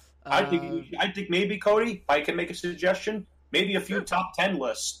discussed. I think maybe, Cody, I can make a suggestion. Maybe a few top 10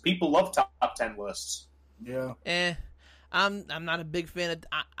 lists. People love top 10 lists. Yeah. I'm not a big fan of...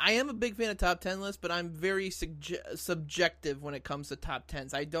 I am a big fan of top 10 lists, but I'm very subjective when it comes to top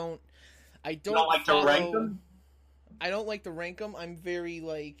 10s. I don't like to rank them? I don't like to rank them. I'm very,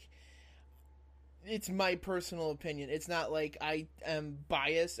 it's my personal opinion. It's not like I am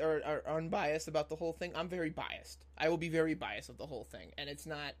biased or unbiased about the whole thing. I'm very biased. I will be very biased of the whole thing, and it's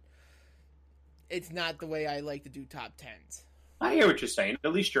not the way I like to do top 10s. I hear what you're saying.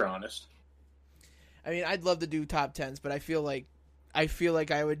 At least you're honest. I mean, I'd love to do top 10s, but I feel like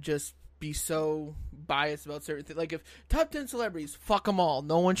I would just be so biased about certain things. Like if top 10 celebrities, fuck them all.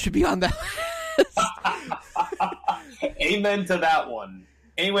 No one should be on that list. Amen to that one.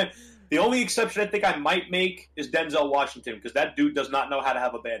 Anyway, the only exception I think I might make is Denzel Washington, because that dude does not know how to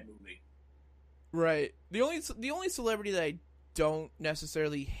have a bad movie. Right. The only celebrity that I don't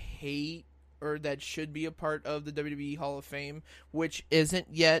necessarily hate or that should be a part of the WWE Hall of Fame, which isn't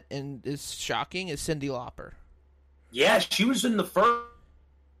yet and is shocking, is Cyndi Lauper. Yeah, she was in the first.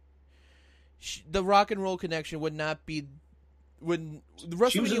 The Rock and Roll Connection would not be the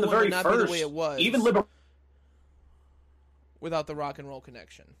She was WrestleMania in the one very would not first. be the way it was Even without the Rock and Roll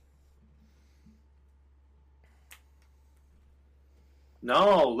Connection.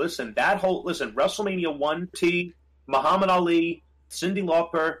 No, listen, WrestleMania 1, Muhammad Ali, Cyndi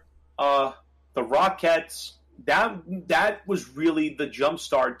Lauper, the Rockettes, that was really the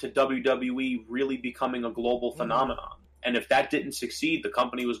jumpstart to WWE really becoming a global phenomenon. And if that didn't succeed, the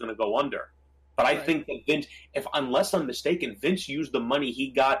company was going to go under. But I think that Vince, unless I'm mistaken, Vince used the money he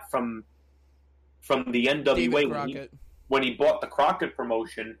got from the NWA when he bought the Crockett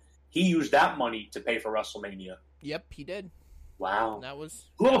promotion. He used that money to pay for WrestleMania. Yep, he did. Wow. That was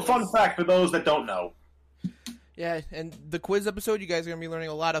a little fun fact for those that don't know. Yeah, and the quiz episode, you guys are going to be learning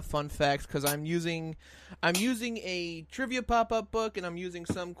a lot of fun facts because I'm using a trivia pop-up book, and I'm using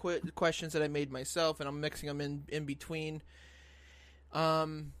some questions that I made myself, and I'm mixing them in between.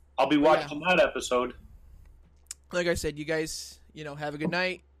 I'll be watching that episode. Like I said, you guys, have a good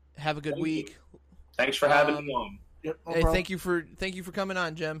night, have a good week. Thanks for having me on. Yep, no Hey, problem. thank you for coming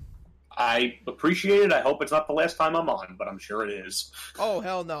on, Jim. I appreciate it. I hope it's not the last time I'm on, but I'm sure it is. Oh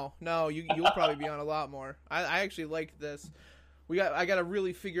hell no, you'll probably be on a lot more. I actually like this. I got to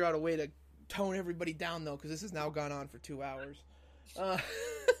really figure out a way to tone everybody down though, because this has now gone on for 2 hours.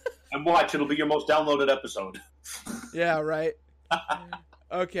 And watch, it'll be your most downloaded episode. Yeah, right.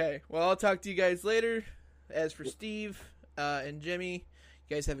 Okay, well I'll talk to you guys later. As for Steve and Jimmy,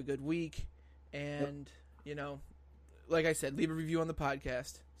 you guys have a good week, and like I said, leave a review on the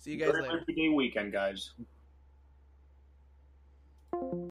podcast. See you guys later. Every day weekend, guys.